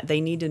need that.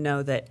 They need to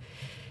know that,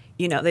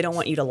 they don't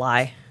want you to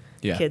lie.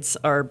 Yeah. Kids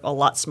are a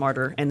lot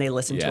smarter and they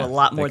listen to Yeah, a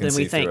lot they more can than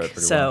we see through think. it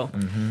pretty So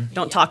well.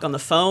 don't talk on the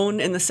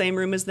phone in the same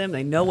room as them.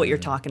 They know what you're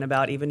talking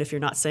about, even if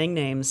you're not saying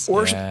names.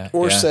 Or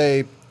Yeah.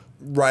 say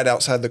right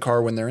outside the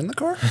car when they're in the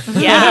car.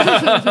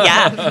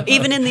 Yeah.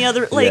 Even in the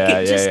other,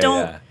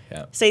 don't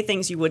Yeah. say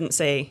things you wouldn't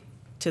say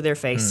to their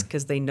face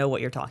because they know what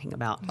you're talking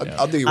about.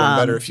 I'll do you one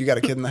better. If you got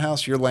a kid in the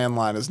house, your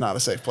landline is not a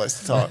safe place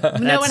to talk.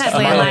 No one has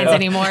landlines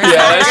anymore. Yeah,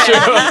 that's true.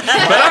 But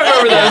I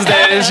remember those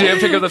days. You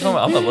pick up the phone.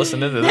 I'm gonna listen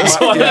to this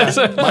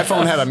one. My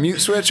phone had a mute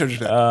switch. I just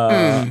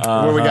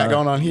what we got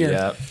going on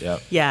here?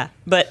 Yep. Yeah,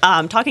 but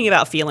talking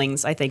about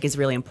feelings, I think, is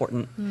really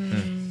important,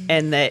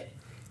 and that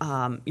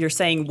you're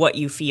saying what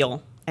you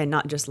feel and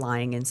not just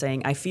lying and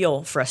saying I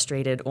feel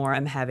frustrated or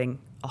I'm having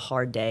a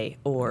hard day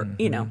or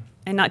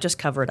and not just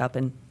cover it up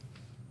and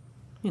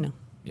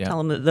tell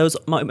them that those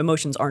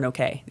emotions aren't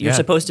okay. You're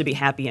supposed to be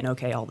happy and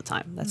okay all the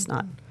time. That's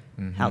not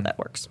how that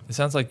works. It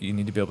sounds like you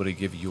need to be able to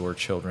give your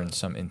children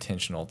some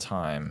intentional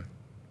time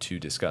to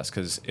discuss,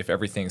 because if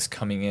everything's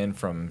coming in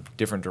from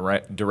different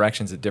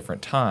directions at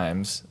different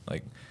times,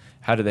 like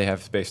how do they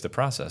have space to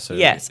process? So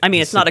Yes, I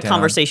mean it's not a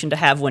conversation to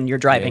have when you're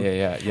driving.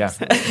 Yeah.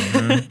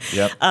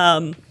 Yep.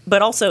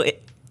 But also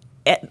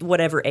at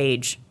whatever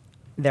age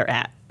they're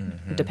at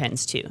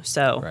depends too.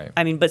 So Right.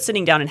 I mean, but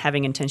sitting down and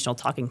having intentional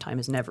talking time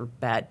is never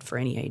bad for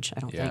any age, I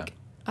don't Yeah. think.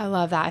 I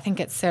love that. I think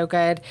it's so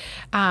good.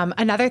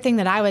 Another thing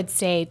that I would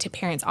say to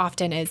parents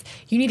often is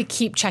you need to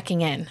keep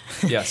checking in.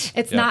 Yes.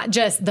 It's Yep. not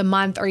just the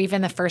month or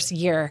even the first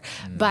year,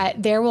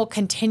 but there will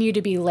continue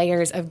to be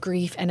layers of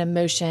grief and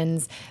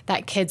emotions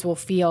that kids will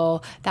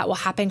feel that will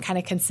happen kind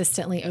of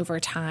consistently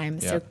over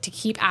time. So Yep. to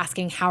keep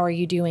asking, how are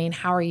you doing?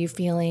 How are you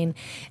feeling?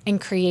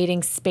 And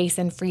creating space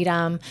and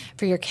freedom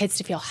for your kids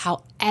to feel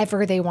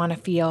however they want to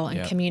feel and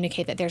Yep.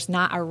 communicate that there's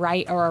not a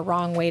right or a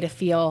wrong way to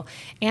feel,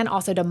 and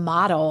also to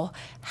model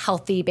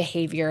healthy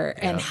behavior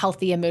and Yeah.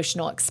 healthy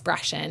emotional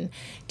expression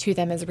to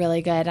them is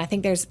really good. And I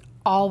think there's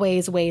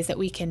always ways that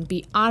we can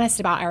be honest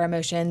about our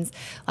emotions,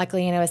 like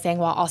Leanna was saying,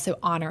 while also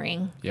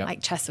honoring, Yep.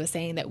 like Chess was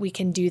saying, that we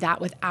can do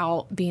that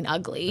without being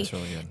ugly. That's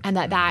really good. And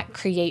that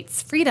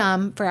creates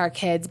freedom for our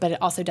kids, but it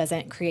also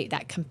doesn't create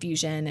that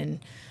confusion and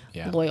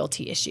Yeah.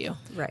 loyalty issue.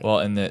 Right. Well,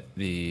 and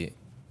the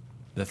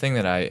thing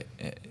that I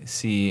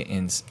see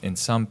in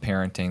some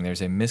parenting,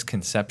 there's a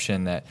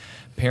misconception that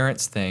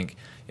parents think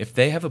if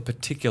they have a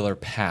particular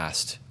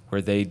past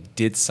where they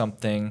did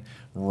something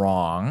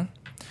wrong,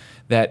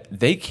 that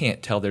they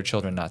can't tell their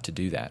children not to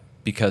do that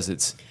because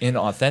it's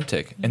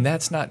inauthentic. And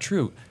that's not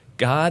true.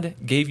 God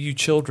gave you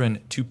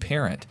children to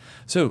parent.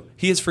 So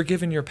he has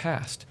forgiven your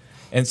past.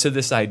 And so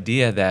this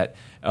idea that,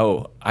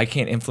 oh, I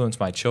can't influence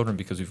my children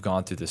because we've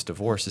gone through this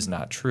divorce is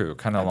not true.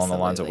 Kind of along the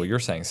lines of what you're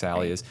saying,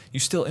 Sally, Right. is you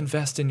still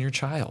invest in your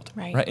child,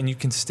 Right. And you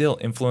can still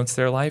influence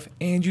their life,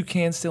 and you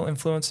can still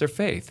influence their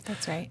faith.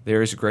 That's right.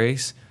 There is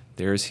grace,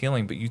 there is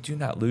healing, but you do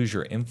not lose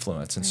your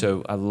influence. And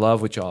so I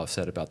love what y'all have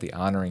said about the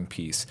honoring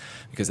piece,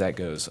 because that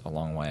goes a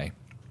long way.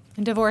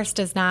 And divorce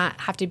does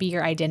not have to be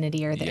your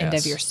identity or the end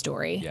of Yes. your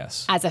story.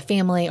 Yes. As a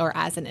family or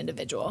as an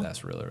individual.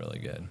 That's really, really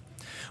good.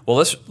 Well,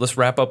 let's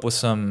wrap up with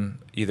some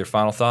either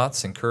final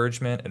thoughts,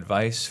 encouragement,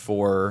 advice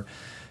for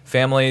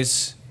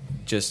families,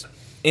 just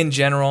in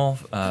general,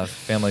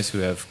 families who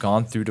have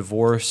gone through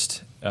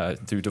divorce,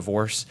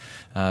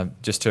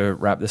 just to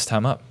wrap this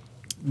time up.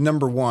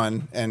 Number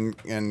one,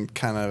 and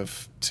kind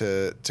of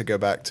to go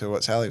back to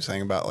what Sally was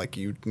saying about, like,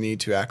 you need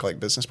to act like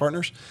business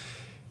partners.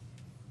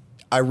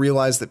 I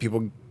realize that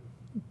people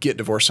get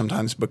divorced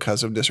sometimes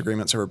because of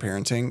disagreements over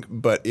parenting,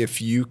 but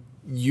if you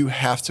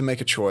have to make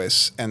a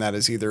choice, and that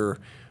is either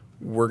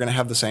we're going to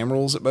have the same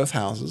rules at both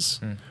houses,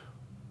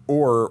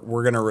 or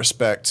we're going to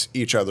respect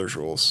each other's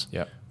rules.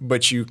 Yep.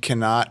 But you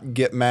cannot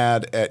get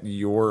mad at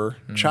your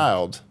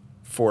child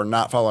for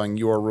not following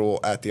your rule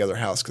at the other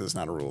house because it's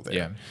not a rule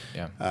there.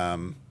 Yeah.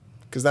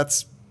 Because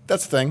that's the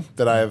thing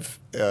that I've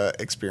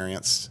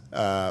experienced.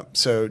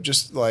 So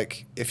just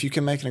like, if you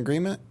can make an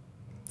agreement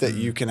that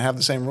you can have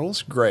the same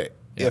rules, great.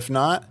 Yeah. If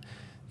not,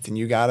 then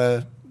you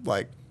gotta,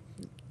 like,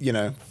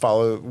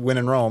 follow when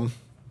in Rome.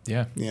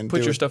 Yeah. And Put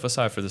do your it. stuff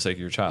aside for the sake of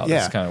your child.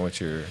 Yeah. That's kind of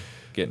what you're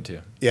getting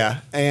to.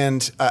 Yeah,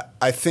 and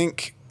I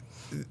think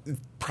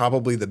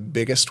probably the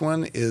biggest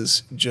one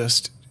is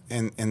just,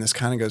 and this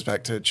kind of goes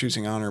back to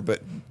choosing honor,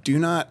 but do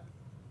not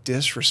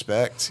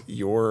disrespect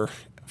your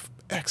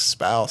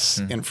ex-spouse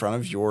in front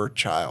of your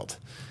child.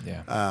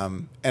 Yeah.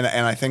 And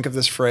I think of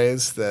this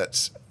phrase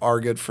that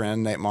our good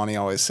friend Nate Monty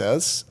always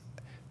says: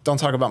 "Don't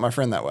talk about my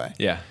friend that way."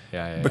 Yeah.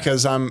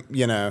 Because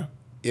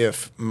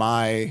if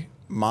my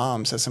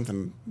mom says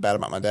something bad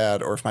about my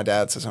dad, or if my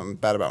dad says something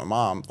bad about my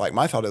mom, like,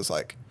 my thought is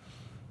like,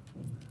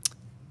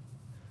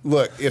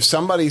 look, if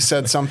somebody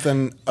said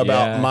something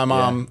about my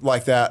mom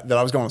like that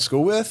I was going to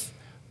school with,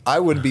 I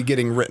would be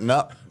getting written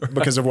up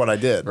because of what I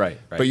did. Right.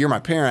 But you're my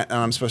parent, and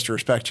I'm supposed to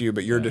respect you,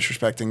 but you're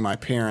disrespecting my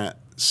parent.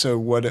 So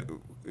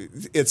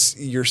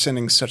you're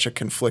sending such a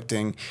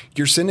conflicting,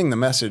 you're sending the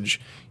message,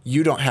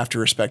 you don't have to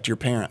respect your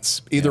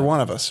parents, either one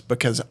of us,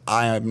 because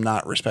I am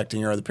not respecting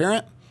your other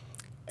parent,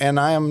 and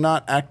I am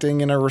not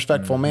acting in a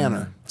respectful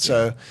manner.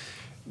 So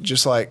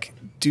just like,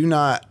 do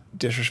not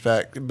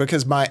disrespect,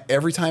 because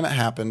every time it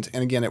happened,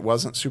 and again, it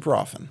wasn't super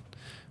often,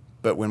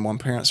 but when one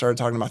parent started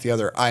talking about the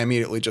other, I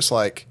immediately just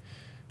like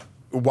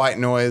white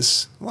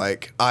noise,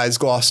 like eyes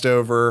glossed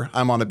over.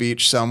 I'm on a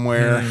beach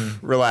somewhere,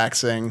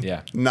 relaxing,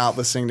 not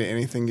listening to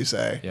anything you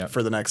say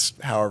for the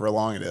next however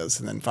long it is.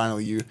 And then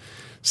finally you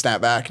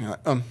snap back and you're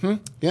like,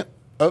 yeah,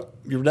 oh,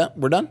 you're done?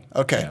 We're done?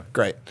 Okay,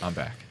 great. I'm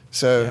back.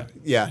 So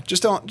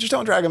just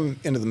don't drag them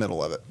into the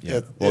middle of it.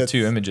 Yeah.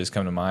 Two images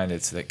come to mind.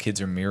 It's that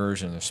kids are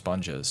mirrors and they're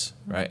sponges,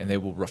 right? And they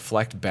will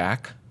reflect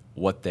back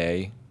what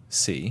they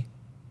see.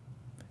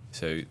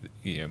 So,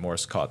 more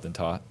is caught than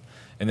taught.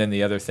 And then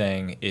the other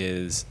thing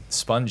is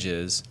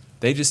sponges,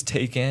 they just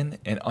take in,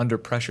 and under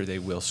pressure they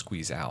will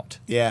squeeze out.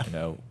 Yeah.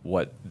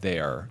 What they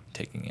are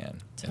taking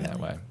in that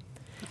way.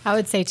 I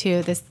would say,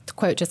 too, this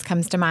quote just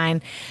comes to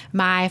mind.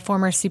 My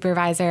former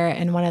supervisor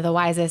and one of the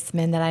wisest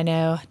men that I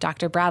know,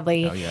 Dr.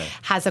 Bradley,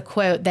 has a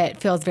quote that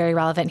feels very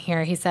relevant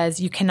here. He says,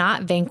 "You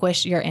cannot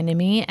vanquish your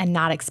enemy and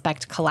not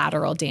expect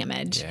collateral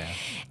damage." Yeah.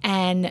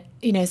 And,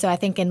 so I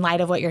think in light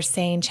of what you're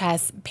saying,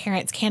 Chess,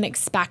 parents can't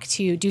expect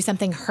to do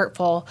something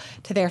hurtful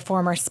to their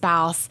former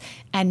spouse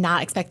and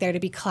not expect there to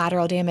be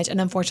collateral damage.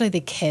 And unfortunately,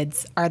 the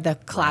kids are the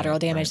collateral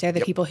damage. They're the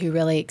people who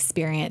really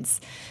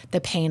experience the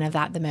pain of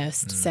that the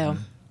most. So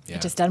it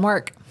just doesn't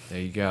work.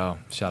 There you go.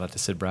 Shout out to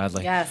Sid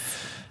Bradley. Yes.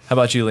 How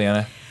about you,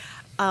 Leanna?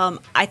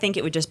 I think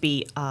it would just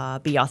be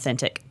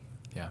authentic.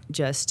 Yeah.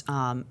 Just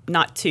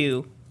not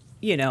to,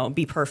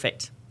 be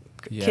perfect.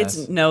 Yes.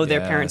 Kids know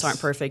their parents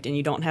aren't perfect, and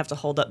you don't have to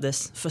hold up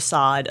this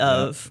facade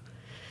of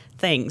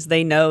things.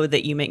 They know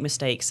that you make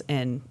mistakes,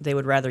 and they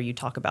would rather you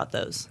talk about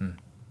those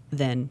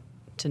than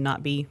to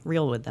not be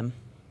real with them.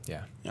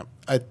 Yeah. Yep.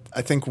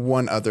 I think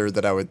one other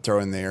that I would throw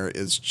in there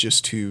is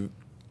just to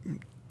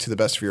the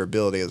best of your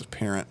ability as a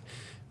parent,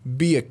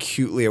 be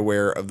acutely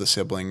aware of the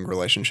sibling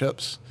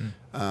relationships,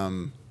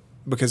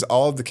 because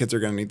all of the kids are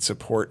going to need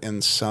support in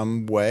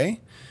some way.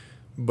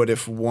 But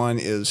if one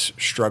is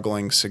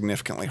struggling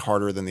significantly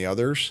harder than the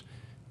others,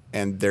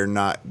 and they're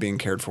not being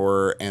cared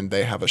for, and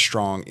they have a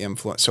strong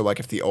influence, so like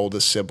if the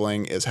oldest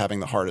sibling is having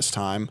the hardest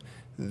time,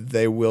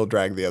 they will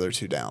drag the other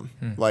two down.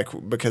 Like,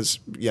 because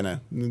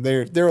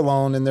they're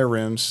alone in their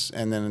rooms,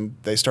 and then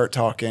they start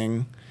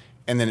talking,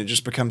 and then it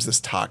just becomes this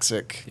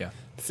toxic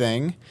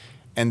thing.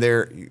 And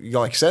they're,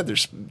 like you said,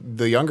 there's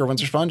the younger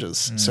ones are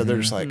sponges, so they're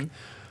just like,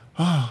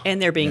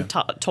 and they're being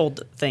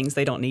told things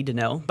they don't need to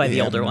know by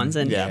the older ones.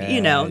 And,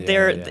 Yeah.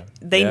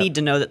 they need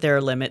to know that there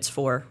are limits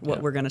for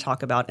what we're going to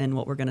talk about and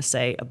what we're going to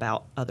say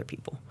about other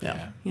people.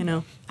 Yeah.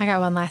 I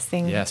got one last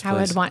thing Yes, I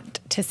please. would want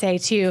to say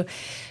to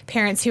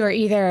parents who are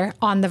either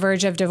on the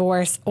verge of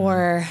divorce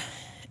or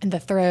in the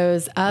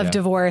throes of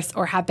divorce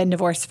or have been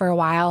divorced for a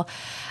while.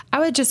 I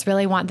would just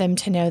really want them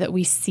to know that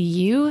we see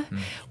you.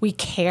 We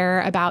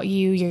care about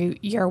you.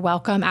 You're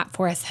welcome at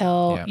Forest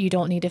Hill. Yeah. You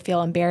don't need to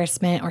feel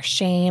embarrassment or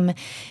shame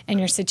in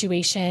your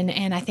situation.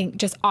 And I think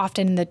just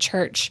often in the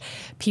church,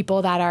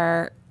 people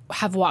that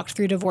have walked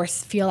through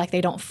divorce feel like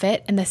they don't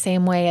fit in the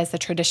same way as the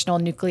traditional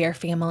nuclear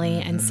family.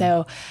 And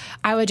so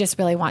I would just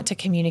really want to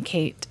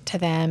communicate to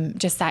them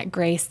just that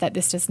grace that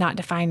this does not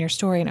define your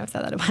story. And I've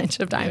said that a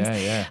bunch of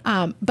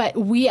times. But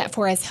we at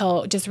Forest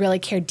Hill just really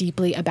care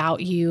deeply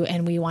about you,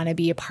 and we want to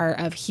be a part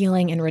of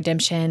healing and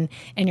redemption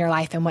in your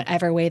life in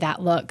whatever way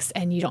that looks.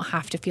 And you don't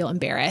have to feel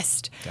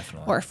embarrassed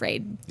or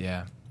afraid.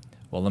 Yeah.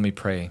 Well, let me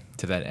pray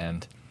to that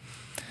end.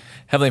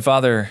 Heavenly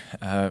Father,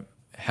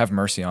 have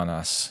mercy on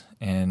us.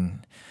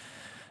 And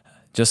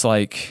just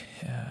like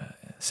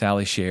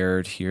Sally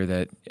shared here,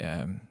 that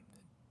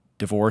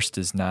divorce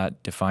does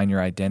not define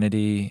your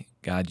identity.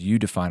 God, you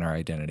define our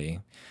identity.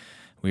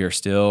 We are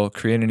still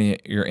created in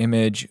your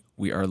image.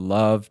 We are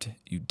loved.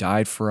 You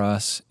died for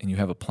us, and you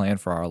have a plan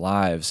for our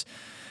lives.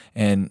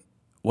 And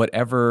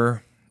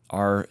whatever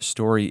our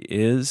story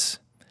is,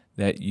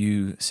 that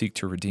you seek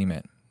to redeem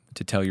it,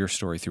 to tell your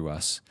story through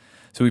us.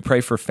 So we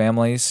pray for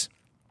families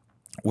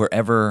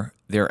wherever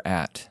they're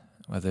at,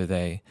 whether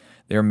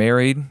they're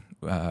married,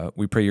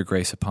 we pray your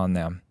grace upon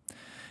them.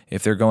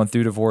 If they're going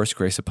through divorce,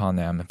 grace upon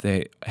them. If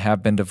they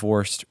have been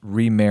divorced,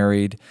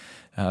 remarried,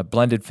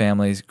 blended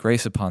families,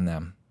 grace upon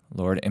them,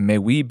 Lord. And may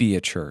we be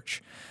a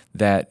church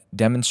that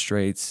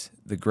demonstrates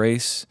the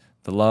grace,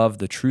 the love,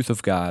 the truth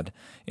of God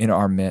in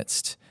our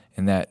midst,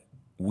 and that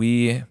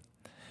we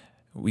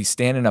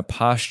stand in a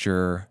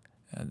posture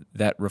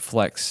that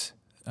reflects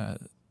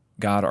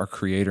God, our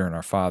Creator and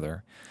our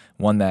Father,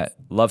 one that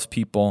loves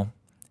people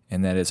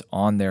and that is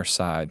on their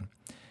side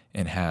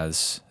and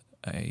has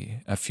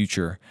a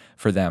future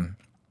for them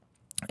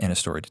and a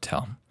story to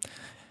tell.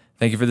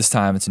 Thank you for this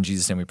time. It's in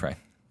Jesus' name we pray.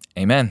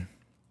 Amen.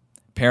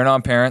 Parent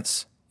on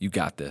Parents, you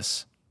got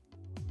this.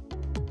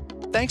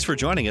 Thanks for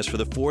joining us for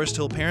the Forest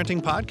Hill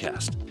Parenting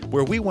Podcast,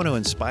 where we want to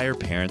inspire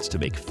parents to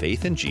make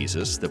faith in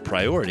Jesus the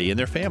priority in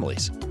their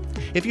families.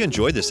 If you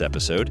enjoyed this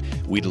episode,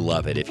 we'd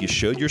love it if you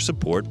showed your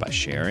support by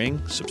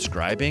sharing,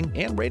 subscribing,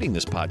 and rating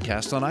this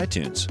podcast on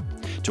iTunes.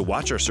 To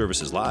watch our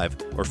services live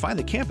or find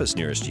the campus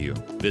nearest you,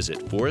 visit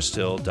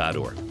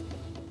foresthill.org.